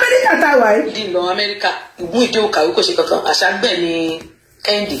l'Amẹ́ríkà tá a wà yìí. ìdí ìlọ Amẹ́ríkà ìgún ìdí òkàwé kò ṣe kankan àṣà àgbẹ̀ ni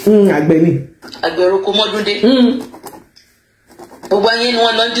Kẹ́hìndé. àgbẹ̀ ni. àgbẹ̀ orúkọ mọ́dúndé. gbogbo ayé ni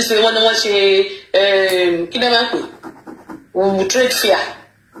wọ́n lọ ń dísè wọ́n ni wọ́n ṣe kí ló máa ń pè trade fair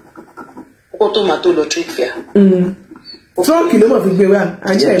kókó tó máa tó lọ trade fair. tírọ́ọ̀kì ló mọ̀ fi gbé wa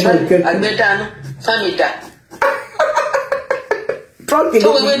ajé ẹ̀ máa kẹ́kọ̀ọ́. àgbẹ̀ dáná fámì dá. tírọ́ọ̀kì ló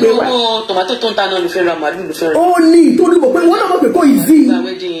fi gbé wa. tòmátò tó ń ta náà ló fẹ́ ra màálù ló fẹ́ ra. ó ní ìtòrí mọ̀ pé wọ́n náà mọ̀ pé kò ìzí.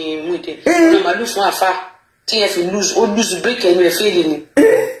 màálù fún àfa tí ẹ fi lose break ẹnu ẹ fẹ́lẹ̀ ni.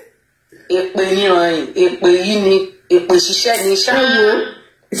 èpè yíran èpè yìí ni èpè ṣiṣẹ́ ni ṣáà.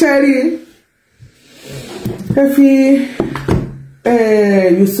 ṣe rí ẹ fi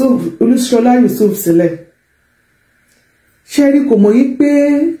Olúṣọlá Yusuf sílẹ̀ ṣe rí kò mọ̀ yí pé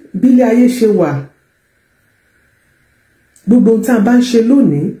bílé ayé ṣe wà gbogbo ohun tí a bá ń ṣe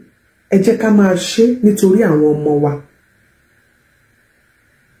lónìí ẹ jẹ́ ká máa ṣe nítorí àwọn ọmọ wa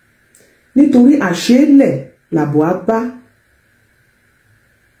nítorí àṣeélẹ̀ làbọ̀ á bá.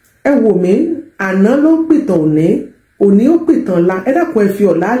 ẹ wò mí àná ló ń pìtàn òní ó pìtàn la ẹ dákun ẹ fi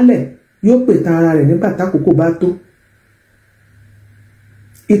ọ̀la lẹ̀ yóò pìtàn ara rẹ̀ nígbà tákòókò bá tó.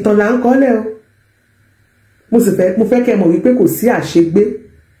 ìtàn là ń kọ́lẹ̀ o mo fẹ́ kẹ́ mọ̀ wípé kò sí àṣegbé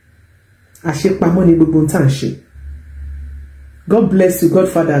àṣepamọ́ ní gbogbo tá à ń ṣe. God bless you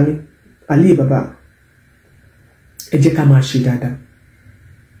Godfather mi Ali Baba ẹ jẹ́ ká máa ṣe dáadáa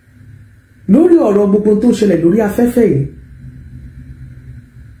lórí ọ̀rọ̀ gbogbo tó ń ṣẹlẹ̀ lórí afẹ́fẹ́ yìí.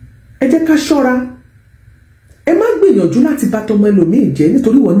 ẹ jẹ́ ká ṣọ́ra ẹ má gbìyànjú láti bá tọmọ ẹlòmíì jẹ́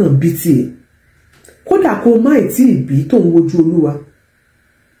nítorí wọn náà bí tiẹ̀ kódà kó má ì tí ì bí tó ń wojú Olúwa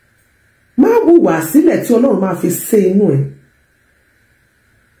má hùwà sílẹ̀ tí Ọlọ́run máa fi sé inú ẹ̀.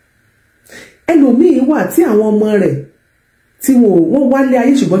 ẹlòmíì wà tí àwọn ọmọ rẹ̀ tí wọ́n wálé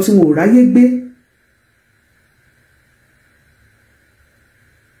ayé ṣùgbọ́n tí wọn ò ráyé gbé.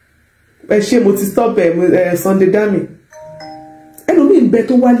 ẹ ṣe mo ti stop Sunday Dami ẹlòmíì ń bẹ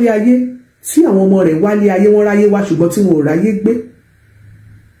tó wálé ayé tí àwọn ọmọ rẹ̀ wálé ayé wọ́n ráyé wá ṣùgbọ́n tí wọn ò ráyé gbé.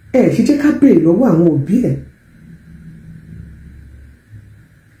 ẹ ṣe jẹ́ ká béèrè lọ́wọ́ àwọn òbí ẹ̀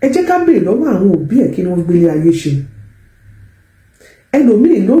ẹ jẹ́ ká béèrè lọ́wọ́ àwọn òbí ẹ̀ kí ni wọ́n gbélé ayé ṣe.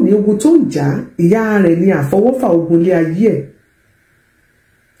 ẹlòmíì lónìí ogun tó ń jà ìyá rẹ̀ ní àfọwọ́fà ogun lé ayé ẹ̀.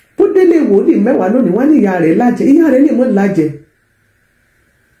 bó délé wòlíì mẹ́wàá lónìí wọ́n ní ìyá rẹ̀ lájẹ ìyá rẹ̀ lè mọ́ lájẹ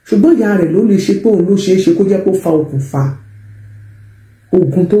ṣùgbọ́n ìyá rẹ̀ ló lè ṣe pé òun ló ṣeé ṣe kó jẹ́ kó fa okùnfà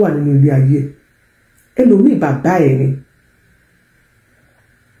ogun tó wà nínú ilé ayé ẹ̀. ẹlòmíì bàbá ẹ̀ ni.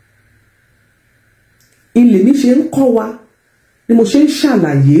 ilé mi ṣe ń kọ́ wa ni mo ṣe ń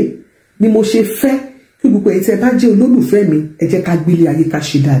ṣàlàyé ni mo ṣe fẹ́ kí gbogbo ẹ̀yin tí ẹ bá jẹ́ olólùfẹ́ mi ẹ jẹ́ ká gbélé ayé ká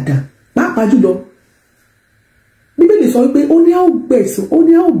ṣe dáadáa pàápàá jùlọ Bíbélì sọ wípé ó ní a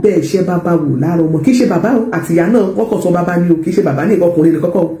ó bẹ̀ ẹ̀ṣẹ̀ bàbá wò lára ọmọ kì í ṣe bàbá o àti ìyá náà kọ́kọ́ sọ bàbá ni o kì í ṣe bàbá ní ọkùnrin ní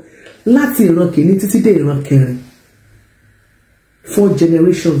kọ́kọ́ láti ìran kìíní títí dé ìran kẹrin 4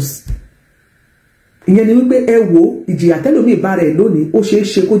 generations. ìyẹn ni wípé ẹ wo ìjìyà tẹ́lómi ìbára ẹ̀ lónìí ó ṣeé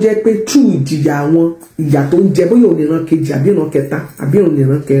ṣe kó jẹ́ pé tú ìjìyà àwọn ìyà tó ń jẹ bóyá òun ìran kejì àbí ìran kẹta àbí òun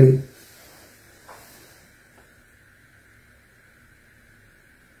ìran kẹrin.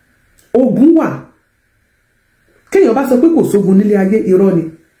 ogun wà kéèyàn bá sọ pé kò sógun nílé ayé irọ́ ni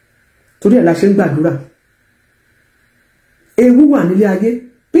torí ẹ̀ la ṣe ń gbàdúrà. Ewu wà nílé ayé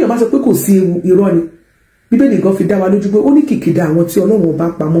kéèyàn bá sọ pé kò sí ewu irọ́ ni Bíbélì gan fi dá wa lójú pé ó ní kìkìdá àwọn tí Ọlọ́run bá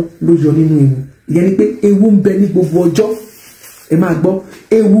pamọ́ ló yọ nínú ewu. Ìyẹn ni pé ewu ń bẹ ní gbogbo ọjọ́. Ẹ máa gbọ́,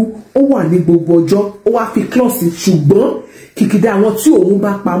 ewu ó wà ní gbogbo ọjọ́, ó wá fi klọ́ọ̀sì ṣùgbọ́n kìkìdá àwọn tí òun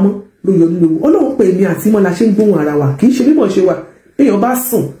bá pamọ́ ló yọ nínú ewu. Ọlọ́run pè mí àti mọ́ la ṣe ń gbóhùn ara wa, kì í ṣe mímọ̀ ṣe wà. Béèyàn bá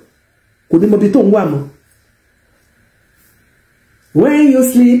sùn kò ní mọ ibi tó ń wà mọ́. When you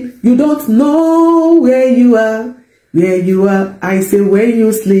sleep, you don't know where you are. Where you are, I say when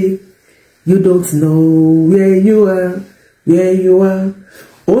you sleep, you don't know where you are. Where you are,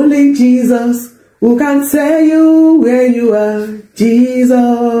 only Jesus who can tell you where you are. Jesus,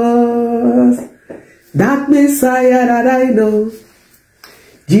 that Messiah that I know.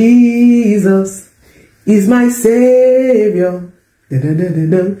 Jesus is my Savior.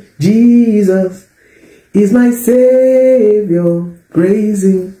 Jesus is my Savior. Praise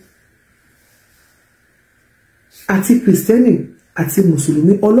Him. Àti Kristẹni àti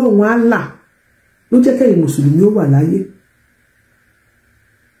Mùsùlùmí Ọlọ́run Allah ló jẹ́ kẹ́yìn Mùsùlùmí ó wà láyé.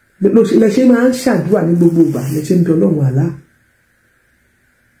 Lẹ ṣe máa ń ṣàdúrà ní gbogbo ìgbà lẹ ṣe ń bẹ Ọlọ́run Allah.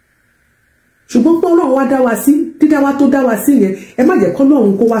 Ṣùgbọ́n pé Ọlọ́run wá dá wa sí, dídá wa tó dá wa sí yẹn, ẹ má jẹ́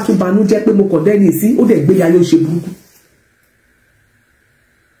k'Ọlọ́run kó wá tún banújẹ́ pé mo kàn dẹ́ni sí, ó dẹ̀ gbé ya yóò ṣe burúkú.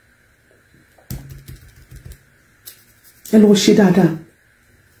 Ẹ lọ ṣe dáadáa.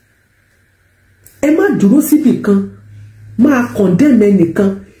 Ẹ má dúró síbì kan máa condemn ẹnìkan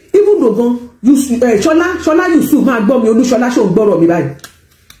even though gan Ṣọlá Yusuf máa gbọ́ mi, Olúṣọlá ṣó ń gbọ́rọ̀ mi báyìí.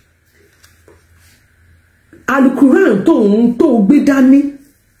 Alukuran tó gbé dání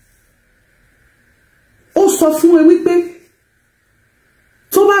ó sọ fún ẹ wípé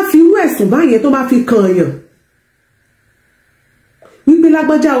tó bá fi irú ẹ̀sùn báyẹn tó bá fi kan èèyàn wípé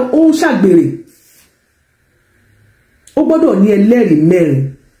lágbájá ó ń ṣàgbèrè ó gbọ́dọ̀ ní ẹlẹ́rìí mẹ́rin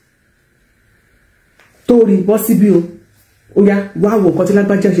tó rí bọ́ síbí o ó yá wá wò nǹkan tí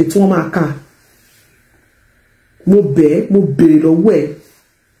lágbájá ṣe tí wọ́n máa kà mo béèrè lọ́wọ́ ẹ̀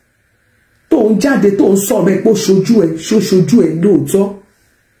tó ń jáde tó ń sọ ọ̀rẹ́ pé ó ṣojú ẹ̀ lóòótọ́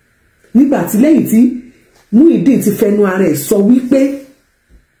nígbà tí lẹ́yìn tí Muyideen ti fẹnu ara ẹ̀ sọ wípé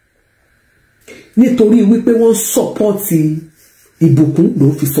nítorí wípé wọ́n sọ́pọ́ọ̀tì Ìbùkún ló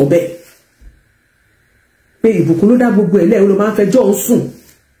fi sọ bẹ́ẹ̀ pé Ìbùkún ló dá gbogbo ẹ̀ lẹ́yìn ló máa ń fẹjọ́ ń sùn.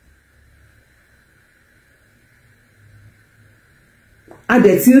 A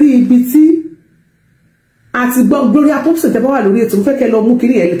dẹ̀ ti rí ibi tí a ti gbọ́ Gloria Thompson tẹ́ bá wà lórí ètò mo fẹ́ kẹ́ lọ mú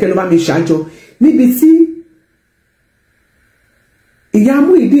kiri ẹ̀ kẹ́ lọ bá mi ṣàjọ níbi tí ìyá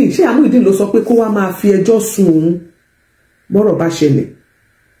Muyideen ṣé ìyá Muyideen ló sọ pé kó wá máa fi ẹjọ́ sùn òun bọ́rọ̀ bá ṣẹlẹ̀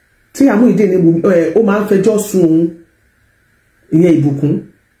tí ìyá Muyideen ní ó máa ń fẹjọ́ sùn òun ìyẹn Ìbùkún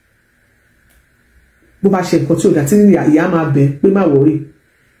bó bá ṣe nǹkan tí ò dá tí ìyá máa bẹ̀ pé má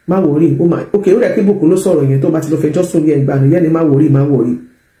wọrí ó máa ok ó rẹ̀ pé Ìbùkún ló sọ̀rọ̀ yẹn tó bá ti lọ fẹjọ́ sùn yẹn ìgbà nìyẹn ni má wọrí.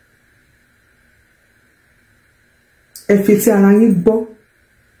 Ẹ fi tí ara yín gbọ́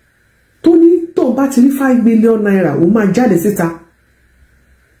tó ní tó bá ti rí 5 million naira òun máa jáde síta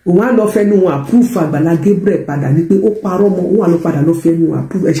òun á lọ fẹnu àpúrúfù Àgbàlá Gabriel padà ní pé ó parọ́ mọ́ òun á lọ padà lọ fẹnu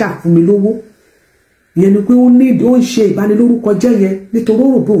àpúrúfù ẹ̀ ṣáà fún mi lówó ìyẹn ni pé ó ń ṣe ìbanilórúkọ jẹ́ yẹn nítorí ó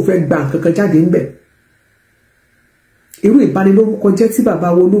rò pé òun fẹ́ gba nǹkan kan jáde ńbẹ̀ irú ìbanilórúkọ jẹ́ tí bàbá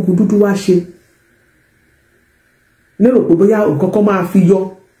wo Ologundudu wá ṣe lérò pé bóyá nǹkan kan máa fi yọ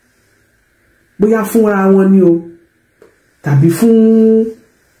bóyá fúnra wọn ni o tàbí fún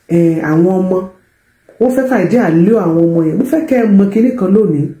àwọn ọmọ wọ́n fẹ́ fàìdí àlè àwọn ọmọ yẹn mo fẹ́ kẹ́ ẹ mọ kinní kan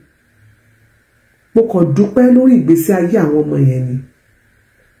lónìí mo kàn dúpẹ́ lórí ìgbésí ayé àwọn ọmọ yẹn ni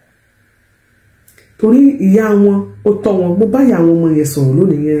torí ìyá wọn ó tọ́ wọn mo bá ìyá àwọn ọmọ yẹn sọ̀rọ̀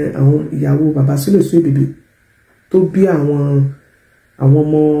lónìí yẹn àwọn ìyàwó bàbá Suebebe tó bí àwọn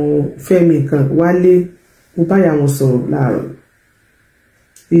ọmọ Fẹ́mi kan Wálé mo bá ìyá wọn sọ̀rọ̀ láàárọ̀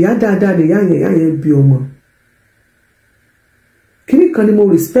ìyá dáadáa ni ìyá yẹn bí ọmọ kíní kan ni mo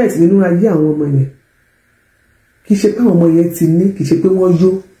respect nínú ayé àwọn ọmọ yẹn kì í ṣe pé àwọn ọmọ yẹn ti ní kì í ṣe pé wọ́n yó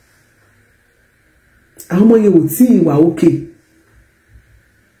àwọn ọmọ yẹn ò tí ì wà òkè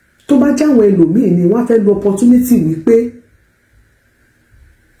tó bá jáwọn ẹlòmíì ni wọ́n á fẹ́ lo opportunity wípé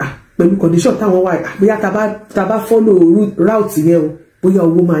pẹ̀lú condition táwọn wà bóyá tá bá follow route yẹn o bóyá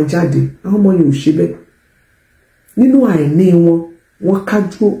owó máa jáde àwọn ọmọ yẹn ò ṣe bẹ́ẹ̀ nínú àìní wọn wọ́n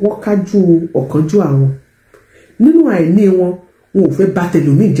kájú ọ̀kánjú àwọn nínú àìní wọn wọn ò fẹ́ bá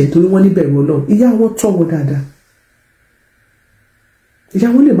tẹlòmíì jẹ́ torí wọ́n níbẹ̀rù Ọlọ́run ìyá wọn tọ́ wọn dáadáa ìyá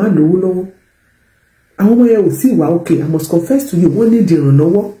wọn lè má lówó lọ́wọ́ àwọn ọmọ yẹn ò sí ìwà òkè I must confess to you wọ́n ní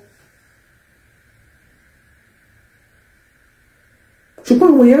ìdìrànlọ́wọ́ ṣùgbọ́n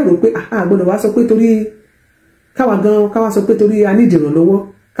àwọn yẹn rò rò pé gbọ́dọ̀ wá sọ pé torí káwa sọ pé torí a ní ìdìrànlọ́wọ́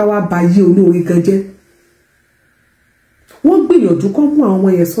káwa bà yé olóore gan jẹ́. Wọ́n gbìyànjú kọ́ mú àwọn ọmọ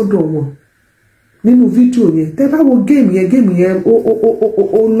yẹn sọ́dọ̀ wọn nínú fídíò yẹn. Tẹ́ bá wo géèmù yẹn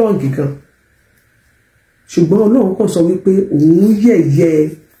ó lọ́ọ̀gì gan. Ṣùgbọ́n Ọlọ́run kàn sọ wípé òun yẹ̀yẹ́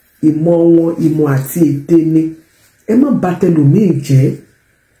ìmọ̀ wọn, ìmọ̀ àti ète ni. Ẹ má bà tẹlòmíì jẹ́.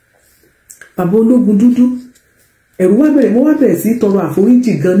 Bàbá Ologundudu, ẹ̀rù wá bẹ̀rẹ̀ sí tọrọ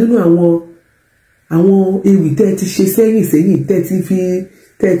àforíjì gan nínú àwọn ewì tẹ́ ti ṣe sẹ́yìn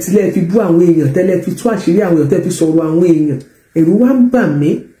tẹ́ ti lẹ́ fi bú àwọn èèyàn, tẹ́lẹ̀ fi tú àṣírí àwọn èèyàn, tẹ́ fi sọ̀rọ̀ àwọn èèyàn. Ẹ̀rù wá ń bà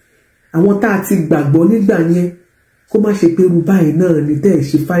mí. Àwọn tá a ti gbàgbọ́ nígbà yẹn kó má ṣe pé irú báyìí náà ni tẹ́ ẹ̀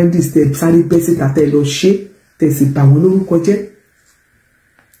ṣe findings tẹ́ ẹ̀ sáré bẹ́ síta tẹ́ ẹ lọ ṣe tẹ́ ẹ sì bà wọ́n lórúkọ jẹ́.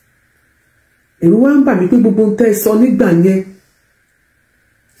 Ẹ̀rù wá ń bà mí pé gbogbo tẹ́ ẹ sọ nígbà yẹn,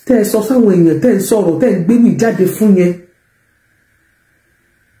 tẹ́ ẹ sọ sáwọn èèyàn, tẹ́ ẹ sọ̀rọ̀, tẹ́ ẹ gbé mi jáde fún yẹn,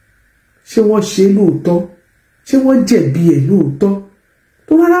 ṣé wọ́n ṣe lóòótọ́? Ṣé wọ́n jẹ̀bi ẹ̀ lóòótọ́?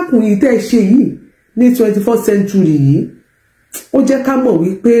 Tó arákùnrin tẹ́ ẹ ṣe yìí ní 21st century yìí, ó jẹ́ ká mọ̀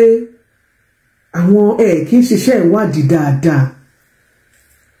wípé àwọn kì í ṣiṣẹ́ ìwádìí dáadáa.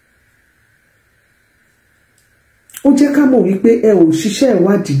 Ó jẹ́ ká mọ̀ wípé ò ṣiṣẹ́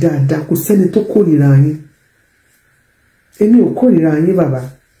ìwádìí dáadáa. Kò sẹ́ni tó kórìíra yín. Èmi ò kórìíra yín bàbá.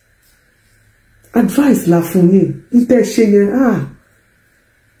 Advice la fún yín. Ní tẹ́ ṣe yẹn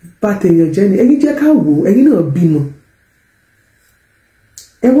bá tèèyàn jẹ́ ni. Ẹ̀yin jẹ́ ká wò ó, ẹ̀yin náà bímọ.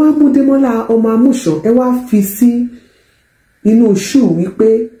 Ẹ wá mú Démọ́lá ọmọ amúṣàn, ẹ wá fi sí inú ṣù wípé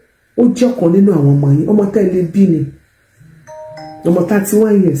ó jẹ́ ọ̀kan nínú àwọn ọmọ yín. Ọmọ tẹ́lẹ̀ bí ni. Ọmọ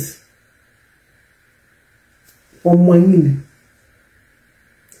 31 years. Ọmọ yín ni.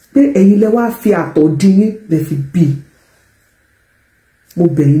 Pé ẹ̀yin lẹ wá fi àtọ̀ dín yín lẹ fi bí. Mo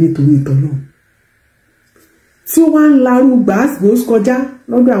bẹ̀ yín nítorí ìtọ́ náà. Tí ó wá ń larú gbàásgbòs kọjá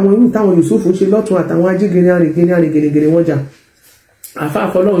lọ́dọ̀ àwọn irú táwọn Yusuf ń ṣe lọ́tún àtàwọn ajígiri arìngìrì wọ́n jà.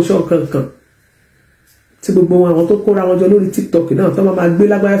 Àfáàfọ́ Ọlọ́run ṣọ́ kankan. Tí gbogbo àwọn tó kóra wọn jọ lórí TikTok náà tó máa gbé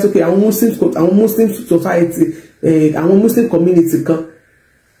lágbára sókè àwọn Muslim society, àwọn Muslim community kan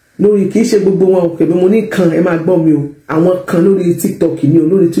lórí, kìí ṣe gbogbo wọn òkè bí mo ní kan ẹ máa gbọ́ mi o, àwọn kan lórí TikTok ni o,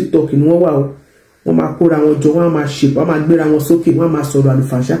 lórí TikTok ni wọ́n wà o. Wọ́n máa kóra wọn jọ, wọ́n máa ṣe, wọ́n máa gbéra wọn sókè, wọ́n máa sọ̀rọ̀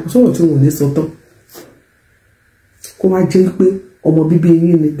àlùfàṣà, sọ̀rọ̀ tí wọn ò ní sọ tán. Kó wá jẹ́ pé ọmọ bíbí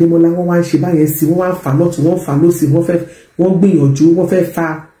yín ni Démọ́lá, wọ́n wá ń ṣe báyẹn sí, wọ́n wá ń fà lọ́tún, wọ́n fà lọ́sì, wọ́n gbìyànjú, wọ́n fẹ́ fa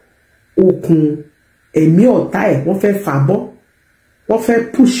okùn ẹ̀mí ọ̀tá ẹ̀, wọ́n fẹ́ fà bọ́, wọ́n fẹ́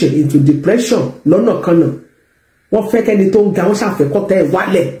push into depression lọ́nà kan náà, wọ́n fẹ́ kẹ́ni tó ń ga wọ́n ṣàfẹ́kọ́tẹ́ ẹ̀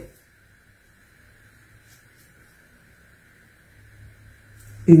wálẹ̀.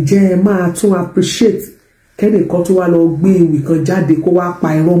 Ǹjẹ́ ẹ máa tún appreciate kẹ́nìkan tó wá lọ gbé ewì kan jáde kó wá pa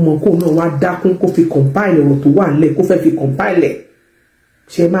irọ́ mọ́, kó náà wá dákún, kó fi compile ọ̀rọ̀ tó wà nílẹ̀, kó fẹ́ fi compile ẹ̀?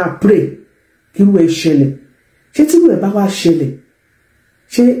 Ṣé máa pray kírú ẹ ṣẹlẹ̀? Ṣé tírú ẹ bá wá ṣẹlẹ̀,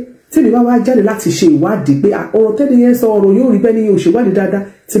 ṣé tí mi bá wá jáde láti ṣe ìwádìí pé ọ̀rọ̀ tẹ́lẹ̀ yẹn sọ ọ̀rọ̀ yóò rí bẹ́ẹ̀ ni yóò ṣèwádìí dáadáa,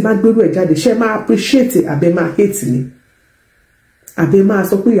 tí bá gbérú ẹ̀ jáde, ṣé máa appreciate àbẹ máa hate ni? Àbẹ máa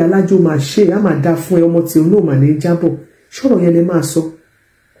sọ pé ìyá alájò máa ṣe á máa dá fún ẹ, ọmọ tí olóòmà ní jábọ̀? Ṣọ̀rọ̀ yẹn lè máa sọ?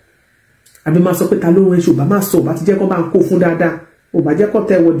 Àbí máa sọ pé ta ló ń rẹ́ ṣùgbọ́n máa sọ ò bá ti jẹ́ kó máa kó fún dáadáa, ò bá jẹ́ kó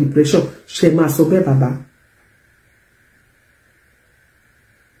tẹ́ wọ depression? Ṣé máa sọ bẹ́ẹ̀ bàbá?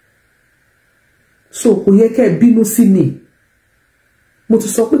 So kò yẹ kẹ́ ẹ bínú sí mi. Mo ti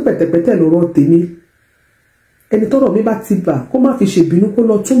sọ pé pẹ̀tẹ̀pẹ̀tẹ̀ lọ́rọ̀ tèmi. Ẹni tọ́rọ̀ mi bá ti bà kó má fi ṣèbínú, kó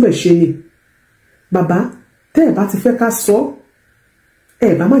lọ túnbẹ̀ ṣe ni. Bàbá, tẹ́ ẹ̀ bá ti fẹ́ ká sọ,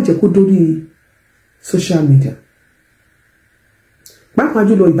 ẹ̀ bá má jẹ́ kó dórí social media. Pàápàá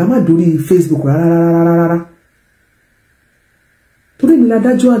jùlọ ìbá má dórí Facebook rárá. Torí mi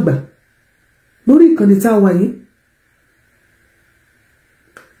ládájọ́ àgbà lórí ìkànnì tá a wà yìí.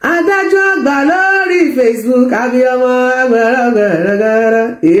 Adájọ́ àgbà lórí Facebook, abiyamọ agbára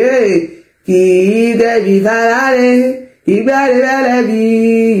kì í dẹ́bi farare, ìgbàre bẹ́lẹ̀ bí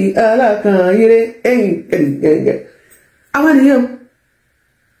ọlọ́kan ire ẹ̀yìn gẹ̀gẹ̀. Àwọn ènìyàn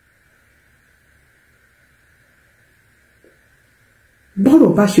bọ́rọ̀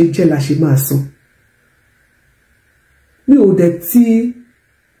bá ṣe jẹ́ la ṣe máa sọ. Mi ò dẹ̀ tí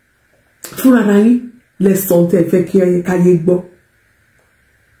fúnra yín lẹ́sàn tẹ́ fẹ́ kí káyé gbọ́.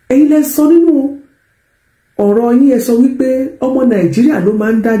 Ẹ̀yin lẹ sọ nínú ọ̀rọ̀ yín, ẹ sọ wípé ọmọ Nàìjíríà ló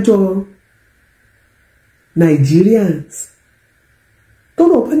máa ń dájọ́ Nigerians.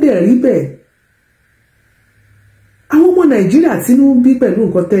 Tọ́rọ̀ bá dẹ̀ rí bẹ́ẹ̀, àwọn ọmọ Nàìjíríà tínú bí pẹ̀lú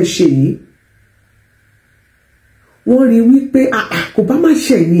nǹkan tẹ́ ṣe yìí, wọ́n rí wípé kò bá má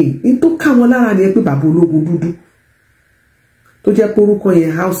ṣẹ̀yìn ní tó ká wọn lára ni ẹ pé bàbá Ológundúdú, tó jẹ́ pé orúkọ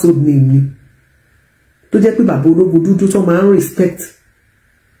yẹn household name ni, tó jẹ́ pé bàbá Ológundúdú tó máa ń respect.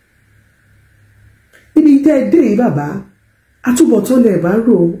 níbi tẹ́ ẹ dé yìí bàbá àtúbọ̀tán lẹ̀ bá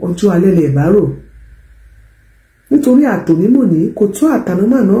rò ọjọ́ alẹ́ lẹ̀ bá rò nítorí àtònímọ̀ ní kò tó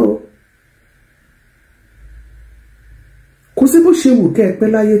àtànámà náà o kò sí bó ṣe wù kẹ́ ẹ pẹ́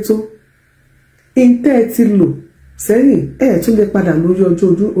láyé tó ìntẹ́ ẹ ti lò sẹ́yìn ẹ tún lè padà lórí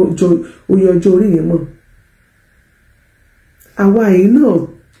ọjọ́ orí yẹn mọ́ àwa yìí náà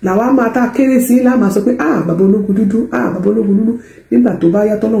làwa máa tá kéré sí láàmà sọ pé bàbá ológun dúdú bàbá ológun dúdú nígbà tó bá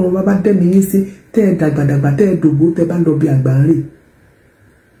yàtọ̀ lọ́run bá dẹ́mi yín sí tẹ́ ẹ dàgbàdàgbà tẹ́ ẹ dògbó tẹ́ bá lọ bí àgbà ń rè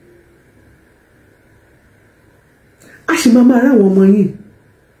a sì máa rá àwọn ọmọ yìí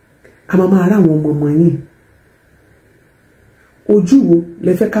a máa rá àwọn ọmọ yìí ojú wo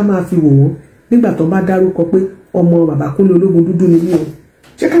lẹ fẹ́ ká máa fi wò wọ́n nígbà tó bá dárúkọ pé ọmọ bàbá Kúnlé ológun dúdú ni wọ́n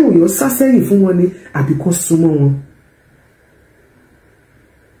ṣé káwọn èèyàn sá sẹ́yìn fún wọn ni àbí kó súnmọ́ wọn.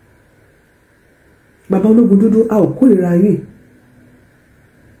 bàbá ológun dúdú a ò kórìíra yín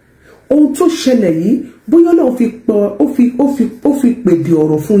ohun tó ṣẹlẹ̀ yìí bóyá Ọlọ́run ó fi pèdè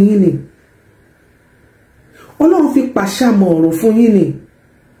ọ̀rọ̀ fún yín ni Ọlọ́run fi pàṣàmọ̀ ọ̀rọ̀ fún yín ni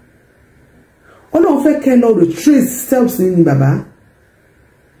Ọlọ́run fẹ́ kẹ́ lọ retrace steps ní bàbá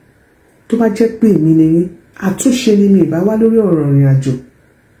tó bá jẹ́ pé èmi ni yín àtúnṣe ni mi ìbá wá lórí ọ̀rọ̀ ìrìn àjò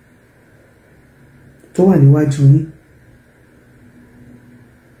tó wà níwájú yín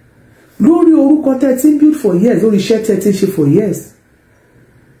lórí orúkọ tẹ́ ti ń build for years lórí iṣẹ́ tẹ́ ti ń ṣe for years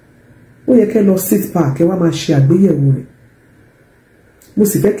ó yẹ kẹ́ lọ sit back ẹ wá máa ṣe àgbéyẹ̀wò rẹ̀ mo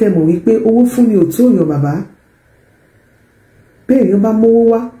sì fẹ́ kẹ́ mọ̀ wípé owó fún ni ò tó èèyàn bàbá bẹ́ẹ̀ èèyàn bá mówó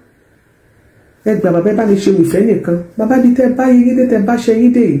wá ẹ gbà bàbá bá mi ṣe ìfẹ́ nìkan bàbá bí tẹ́ bá yín dé tẹ́ bá ṣe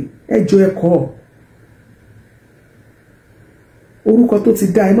yín dé ẹ jọ ẹ̀kọ́ orúkọ tó ti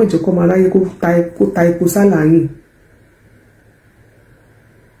dá ẹ mọ̀ jẹ́ kọ́ máa ráyé kó ta epo sálà yín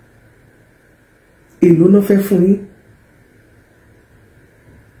èlò náà fẹ́ fún yín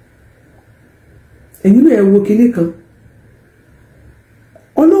ẹ̀yin náà ẹ wo kinní kan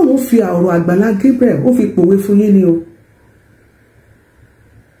Ọlọ́run fi ọ̀rọ̀ Àgbàlá Gabriel ó fi pòwe fún yín ni o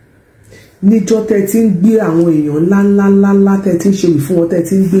níjọ́ tẹ́ ti ń gbé àwọn èèyàn ńláńláńlá tẹ́ ti ń ṣe ìfún wọn tẹ́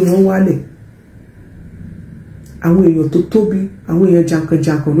ti ń gbé wọn wálẹ̀ àwọn èèyàn tó tóbi àwọn èèyàn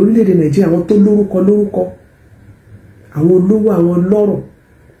jàǹkànjàǹkàn lórílẹ̀‐èdè Nàìjíríà àwọn tó lórúkọ àwọn olówó àwọn lọ́rọ̀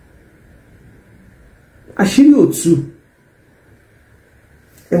àṣírí òtù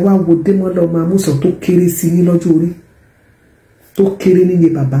ẹ wá wo Démọ́lá ọmọ Amúsàn tó kéré sí yín lọ́jọ́ orí tó kéré níye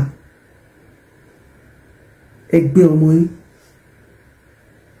bàbá ẹgbẹ́ ọmọ yín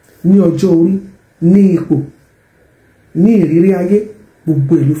ní ọjọ́ orí ní ipò ní ìrírí ayé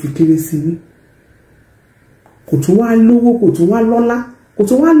gbogbo ẹ̀ ló fi kéré sí yín kò tún wá lówó kò tún wá lọ́lá kò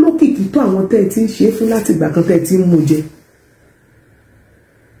tún wá lókìkí tó àwọn tẹ́ ẹ ti ń ṣe é fún láti ìgbà kan tẹ́ ẹ ti ń mú jẹ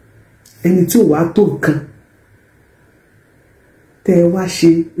ẹni tí ò wá tó nǹkan tẹ́ ẹ wá ṣe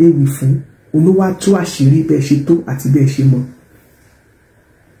ewì fún olówá tú àṣírí bẹ́ẹ̀ ṣe tó àti bẹ́ẹ̀ ṣe mọ́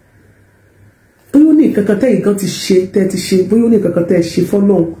bóyá ó ní nǹkan kan tẹ́yìn kan ti ṣe tẹ́ ti ṣe bóyá ó ní nǹkan kan tẹ́ ẹ ṣe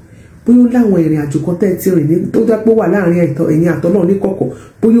fọ́lọ́hun bóyá ó láwọn ìrìn àjò kan tẹ́ ẹ ti rìn ní tó dá pé wà láàrin ẹ̀yin àtọ́lọ́hun ní kọ̀kọ̀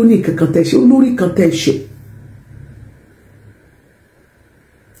bóyá ó ní nǹkan kan tẹ́ ẹ ṣe olórí kan tẹ́ ẹ ṣe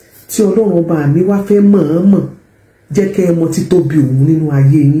tí Ọlọ́run ọba mi wá fẹ́ mọ̀ọ́mọ̀ jẹ́ kẹ́ ẹ mọ títóbi òun nínú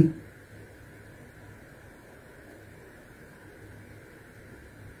ayé yín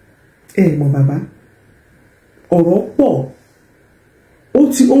ẹ mọ̀ bàbá ọ̀rọ̀ pọ̀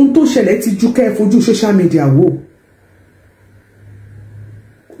ohun tó ṣẹlẹ̀ ti ju kẹ́ ẹ fojú social media wò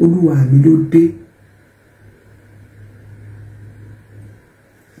Olúwa mi ló dé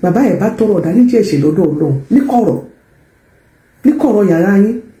bàbá ẹ̀ bá tọrọ ìdáríjì ẹ̀ṣẹ̀ lọ́dọ̀ Ọlọ́run níkọ̀rọ̀ yàrá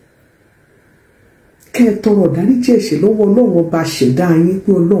yín kẹ́ ẹ tọrọ ìdáríjì ẹ̀ṣẹ̀ lọ́wọ́ Ọlọ́run ọba ṣẹ̀dá yín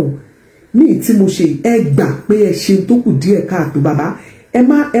pé Ọlọ́run ní tí mo ṣe ẹ gbà pé ẹ ṣe tó kù díẹ̀ káàtó bàbá ẹ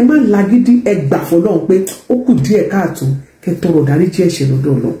má lágídí ẹ gbà fọ́lọ́run pé ó kù díẹ̀ káàtó kẹ́ tọrọ ìdáríjì ẹ̀ṣẹ̀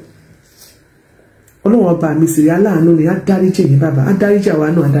lọ́dọ̀ Ọlọ́run ọba mi sì rí aláàánú ni á dáríjì yín bàbá á dáríjì àwa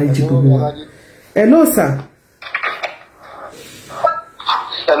náà á dáríjì gbogbo wa ẹ lọ sà.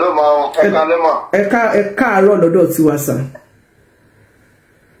 ẹ ló mọ ẹ káàárọ̀ lọ́dọ̀ tiwa sà.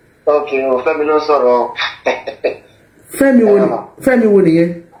 ok Fẹ́mi ló sọ̀rọ̀. Fẹ́mi wo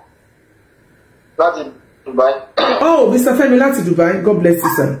nìyẹn. láti Dubai. Oh, Mr. Fẹ́mi láti Dubai. God bless you,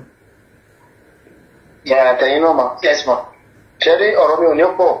 sir. Yeah, àtẹ̀yìn náà mà. Yes, ma. Ṣé rí ọ̀rọ̀ mi ò ní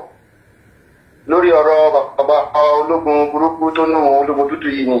pọ̀ lórí ọ̀rọ̀ bàbá ológun burúkú tó nù ológun dúdú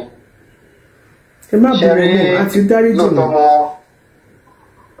yìí ni. Ẹ má bẹ̀rẹ̀ mọ́ àti dáríjì mọ́. Lóòótọ́ mọ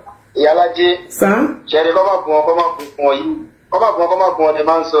ìyálájé. Sá. Ṣé rí kọ́ máa gun ọ yìí. Kọ́ máa gun ọ ni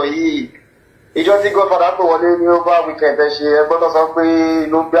máa ń sọ yìí. Ìjọ tí Godfather pè wọlé ní over weekend ẹ ṣe ẹ gbọ́dọ̀ sọ pé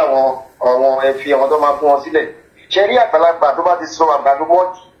ló ń gbé àwọn ẹ fi àwọn tó máa fún wọn sílẹ̀. Ṣé rí àgbàlagbà tó bá ti sọ àgbàdo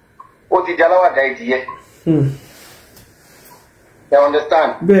mọ́ọ̀dì ó ti di aláwàdà ìdíyẹ. You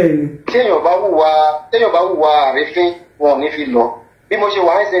understand? bẹ́ẹ̀ni. téèyàn bá hùwà àrífín wọn ò ní fi lọ bí mo ṣe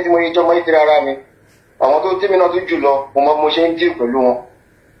wà ní ìsìn tí mo yẹ jọmọ ìtìrẹ ara mi àwọn tó tẹ́mi náà tó jù lọ mo mọ mo ṣe ń díù pẹ̀lú wọn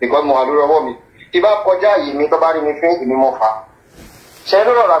because mo wà lórí ọwọ́ mi tí bá kọjá àyè mi tó bá rí mi fín èmi mo fà á. ṣe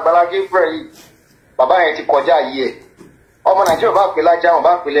lórí ọ̀rọ̀ Àgbàlá Gabriel yìí bàbá yẹn ti kọjá àyè ẹ̀ ọmọ Nàìjíríà bá pè lájà wọn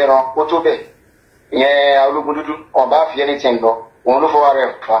bá pè lẹ́ran ó tó bẹ̀ ìyẹn Ologundudu wọn bá fi anything lọ òun ló fọwọ́ rẹ̀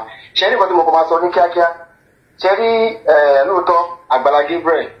fà á. ṣe ní nǹkan tí mo kọ́ máa sọ ní kíákíá ṣe rí lóòótọ́ Àgbàlá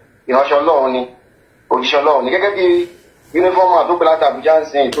Gabriel ìránṣẹ́ Ọlọ́run ni òjíṣẹ́ Ọlọ́run ni gẹ́gẹ́ bí yunifọ́ọ̀mù àdókòó láti Àbújá ń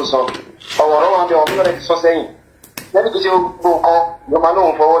sìn tó sọ ọ̀rọ̀ wọn bẹ wọn bí wọ́n ti sọ sẹ́yìn lẹ́nu kìí ṣe gbogbo nǹkan ló máa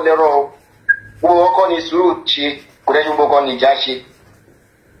lóun fọwọ́ lẹ́rọ̀ o gbogbo ọkọ ni sùúrù ṣe kò dẹ́jú gbogbo ọkọ ni ìjà ṣe.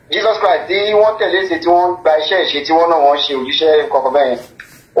 Jesus Christ tí wọ́n tẹ̀lé ṣe tí wọ́n gba iṣẹ́ ìṣe tí wọ́n náà wọ́n ṣe òjíṣẹ́ kọ̀ọ̀kan bẹ́ẹ̀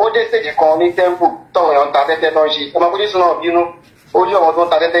ó dé stage kan ní temple tọ́wọ̀n èèyàn ta tẹ́tẹ́ náà ṣe ọmọ Jésù náà bínú ó rí ọmọ tó ń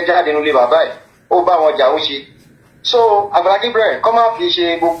ta tẹ́tẹ́ jáde nílé bàbá ẹ̀ ó bá wọn jà ó ṣe. So Àgbàlá Gabriel kọ́ máa fi ṣe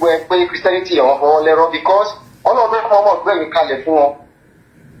gbogbo ẹ pé Christianity àwọn fọwọ́ lẹ́rọ̀ because ọlọ́run fẹ́ fún ọmọ ìgbẹ́yìn kalẹ̀ fún wọn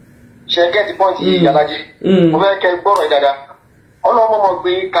ṣe get the point yìí Alájí mo fẹ́ kẹ́ gbọ́rọ̀ dáadáa ọlọ́run ọmọ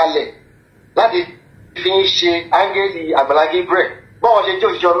ìgbẹ́yìn kalẹ̀ láti fi ń ṣe áńgẹ́lì Àgbàlá Gabriel bọ́wọ́n ṣe jẹ́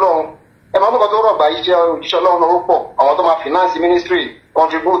òṣìṣẹ́ ọlọ́run ẹ máa mọ́kàn tó rọ̀gbà iṣẹ́ òṣìṣẹ́ ọlọ́run náà ó pọ̀ àwọn tó máa finance ministry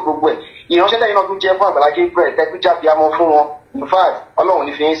contribute gbogbo ẹ̀ ìránṣẹ́ lẹ́yìn náà tún jẹ́ fún Àgbàlá Gabriel tẹ́kú jáde amọ́ fún wọn in fact ọlọ́run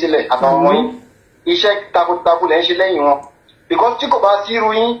ní fi yín sílẹ̀ àtàwọn ọmọ yín iṣẹ́ takuntakun lẹ́ ń ṣe lẹ́yìn wọn because tí kò bá sí irú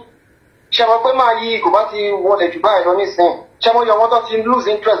yín ṣàmọ pé máa yí kò bá ti wọlé jù báyìí lọ nísìnyí ṣàmọ yọ wọn tó ti lose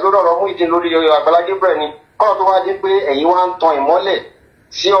interest lórí ọ̀rọ̀ Muyideen lórí Àgbàlá Gabriel ni kọ́nà tó wá dé pé ẹ̀yin wá ń tan ìmọ́lẹ̀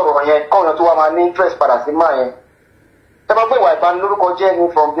sí ọ̀rọ̀ yẹn kọ́nà tó wá máa ní interest padà sí máa yẹn. ẹ bá pé ìwà ìbanilórúkọ jẹ́ ni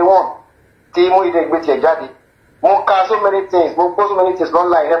from day one tí Muyideen gbé tiẹ̀ jáde mo ka so many things mo gbọ́ so many things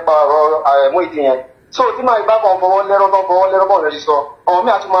online nípa ọ̀rọ̀ Muyideen yẹn so tí máa ìbá kan fọwọ́ lẹ́rọ́ bọ́ọ̀ lọ́ọ́ sọ ọmọ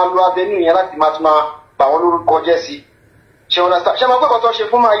mi àti máa lo abẹ́nú yẹn láti máa bà wọ́n lórúkọ jẹ́ sí ṣe máa pẹ́ kọ́ tó ṣe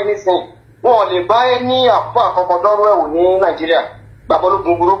fún máa yí nísìnyí wọn lè bá ẹ ní àpò àkọ́kọ́ dọ́rọ̀ ẹ̀wò ní Nàìjíríà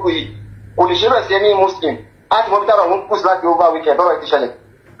gbàgbọ́lógún burúkú yìí kò lè ṣe bẹ̀ sí ẹni Muslim láti mọ bí táwọn ọ̀hún kùsì láti over weekend dọ́rọ̀ ti ṣẹlẹ̀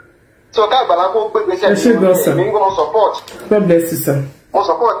tí o ká Àgbàlá kó gbégbé sẹ́yìn mi ní kó mo support. God bless you sir. mo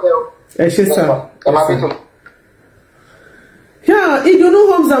support ẹ o. ẹ ṣé sir. ẹ máa bí tó. Yeah, Ìdùnnú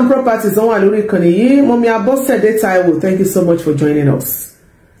homes and properties àwọn àlórí ìkànnì yìí Mọ́mí Abọ́sẹ̀dé Táíwò thank you so much for joining us.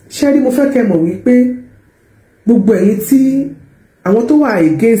 ṣé rí mo fẹ́ kẹ́ mọ̀ wípé gbogbo ẹ̀yin tí àwọn tó wà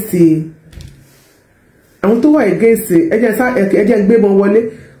against ẹjẹ ń gbé wọn wọlé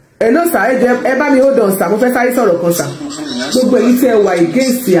ẹ̀nà sà ẹ bá mi hold on sà mo fẹ́ sáré sọ̀rọ̀ kan sà gbogbo èyí tí ẹ wà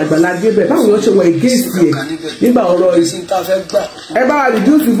against Àgbàlá Gabriel báwo ni wọ́n ṣe wà against ẹ nígbà ọ̀rọ̀ ẹ bá wa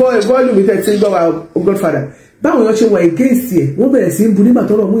reduce volume tẹ̀ tí ń gbọ́ wa Godfather báwo ni wọ́n ṣe wà against ẹ wọ́n bẹ̀rẹ̀ sí ń bu nígbà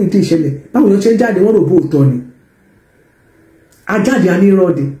tọ́rọ̀ Muyideen ìṣẹ̀lẹ̀ báwo ni wọ́n ṣe ń jáde wọ́n rò bó tọ́ ni ajáde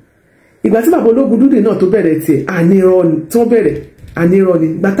anírọ́ọ̀dì ìgbà tí bàbá Ologundudu náà tó bẹ̀rẹ̀ tiẹ̀ anírọ́ọ̀ni tí wọ́n bẹ̀rẹ̀ anírọ́ọ̀ni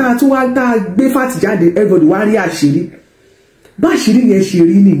ìgbà tá a tún wá tá a gbé fàtì jáde everybody wá rí àṣírí bá àṣírí yẹn ṣe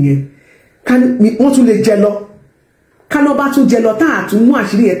rí nìyẹn wọ́n tún lè jẹ lọ káná bá tún jẹ lọ tá a tún mú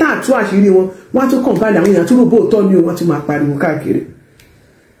àṣírí yẹn tá a tún àṣírí wọn wọ́n á tún kàn balẹ̀ àwọn èèyàn tó rò bó tọ́ ni wọ́n tún máa pariwo káàkiri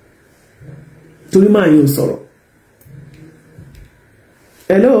torí máa yóò sọ̀rọ̀.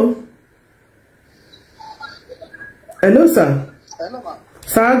 Hello sir. Hello ma.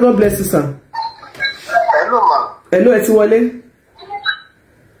 Sir, God bless you sir. Hello ma. Hello ẹ ti wọlé.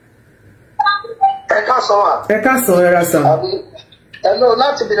 ẹ káàsán ma. Ẹ káàsán ẹ ra sir. Hello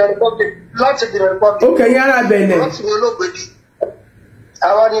láti Benin Republic. Ok yàrá Benin. láti ní Oloogbe bí.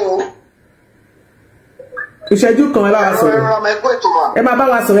 àwa ni o. Ìṣẹ́jú kan ẹ bá wa sọ̀rọ̀. Ẹ máa bá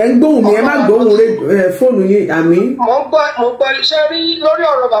wa sọ̀rọ̀ ẹ ń gbóhùn mi ẹ má gbóhùn fóònù yín àmì. mo gbọ́ iṣẹ́ rí lórí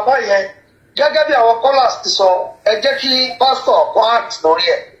ọ̀rọ̀ bàbá yẹn gẹ́gẹ́ bí àwọn callers ti sọ ẹ jẹ́ kí pásítọ̀ kọ́ act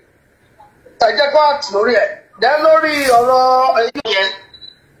lórí ẹ̀ dẹ́ lórí ọ̀rọ̀ èyí yẹn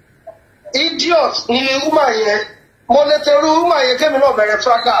idiot ni woman yẹn mo lè tẹ̀rù woman yẹn kémi náà bẹ̀rẹ̀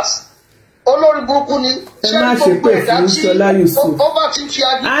fracas olórí burúkú ni ẹ má ṣe pé fún Ṣọlá Yusuf ó bá ti fi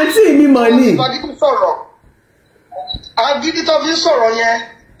àǹtí mi mọ̀ ní agídí tó fi sọ̀rọ̀ yẹn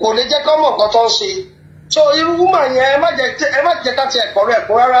kò lè jẹ́ kọ́ mọ̀ nǹkan tó ń ṣe so irú woman yẹn ẹ má jẹ́ ká ti ẹ̀kọ́ rẹ̀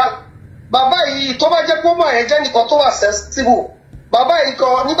kó rárá bàbá yìí tó bá jẹ́ pé ó mọ̀ ẹ̀ jẹ́ nìkan tó wà sensitive bàbá yìí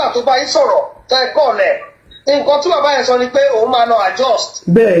kan nígbà tó bá yín sọ̀rọ̀ tẹ́ ẹ kọ́ ọ̀lẹ̀ nǹkan tí bàbá yẹn sọ ni pé òun máa lọ adjust.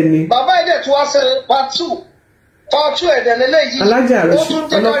 bẹ́ẹ̀ni. bàbá yìí dẹ̀ tún wá ṣe part two ẹ̀dẹ̀ lélẹ́yìí ó tún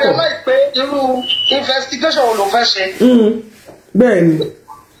jẹ́ kárí aláìpé irú investigation wo ló fẹ́ ṣe. bẹ́ẹ̀ni.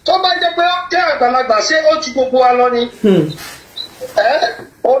 tó bá jẹ́ pé jẹ́ àgbàlagbà ṣé ó ju gbogbo wa lọ ni.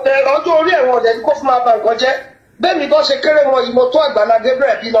 ọjọ́ orí ẹ̀wọ̀n ọ̀dẹ̀ ni kó fún máa ba nǹkan jẹ́ bẹ́ẹ̀ mi kàn ṣe kéré wọn yìí mo tó Àgbàlá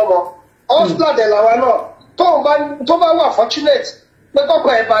Gabriel bí lọ́mọ ọ́fíìlàdẹ̀ làwa náà tó bá wà fortunate pé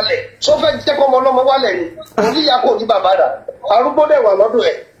kọ́kọ́ ẹ̀ balẹ̀ tó fẹ́ jẹ́ kọ́mọ ọlọ́mọ wálẹ̀ ni òun níyà kò ní bàbá rà arúgbó dẹ̀ wà lọ́dọ̀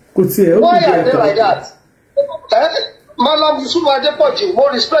ẹ̀. kò tiẹ̀ ó why are they like that? Malam Yusuf Adepoju mo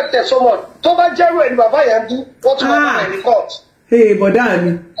respect ẹ so much tó bá jẹ́rù ẹ̀ ní bàbá yẹn dú wọ́n tún máa bá ẹ̀ ní court. ee bọ̀dá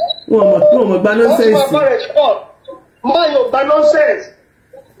mi wọn mọ̀ gba nọ́sẹ̀nsì. wọ́n tún máa bá ẹ̀ ní court máa yóò gba nọ́sẹ̀nsì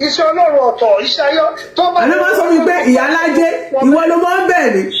iṣẹ́ ọlọ́run ọ̀tọ̀ iṣẹ́ ayọ́ tó bá. àná máa ń sọ mi pé ìyálájé ìwọ ló máa ń bẹ̀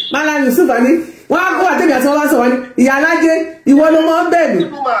mí Malam Yusuf ni wọ́n á kó àtẹ̀mí àti wọn bá sọ wọn ni ìyálájé ìwọ ló máa ń bẹ̀ mí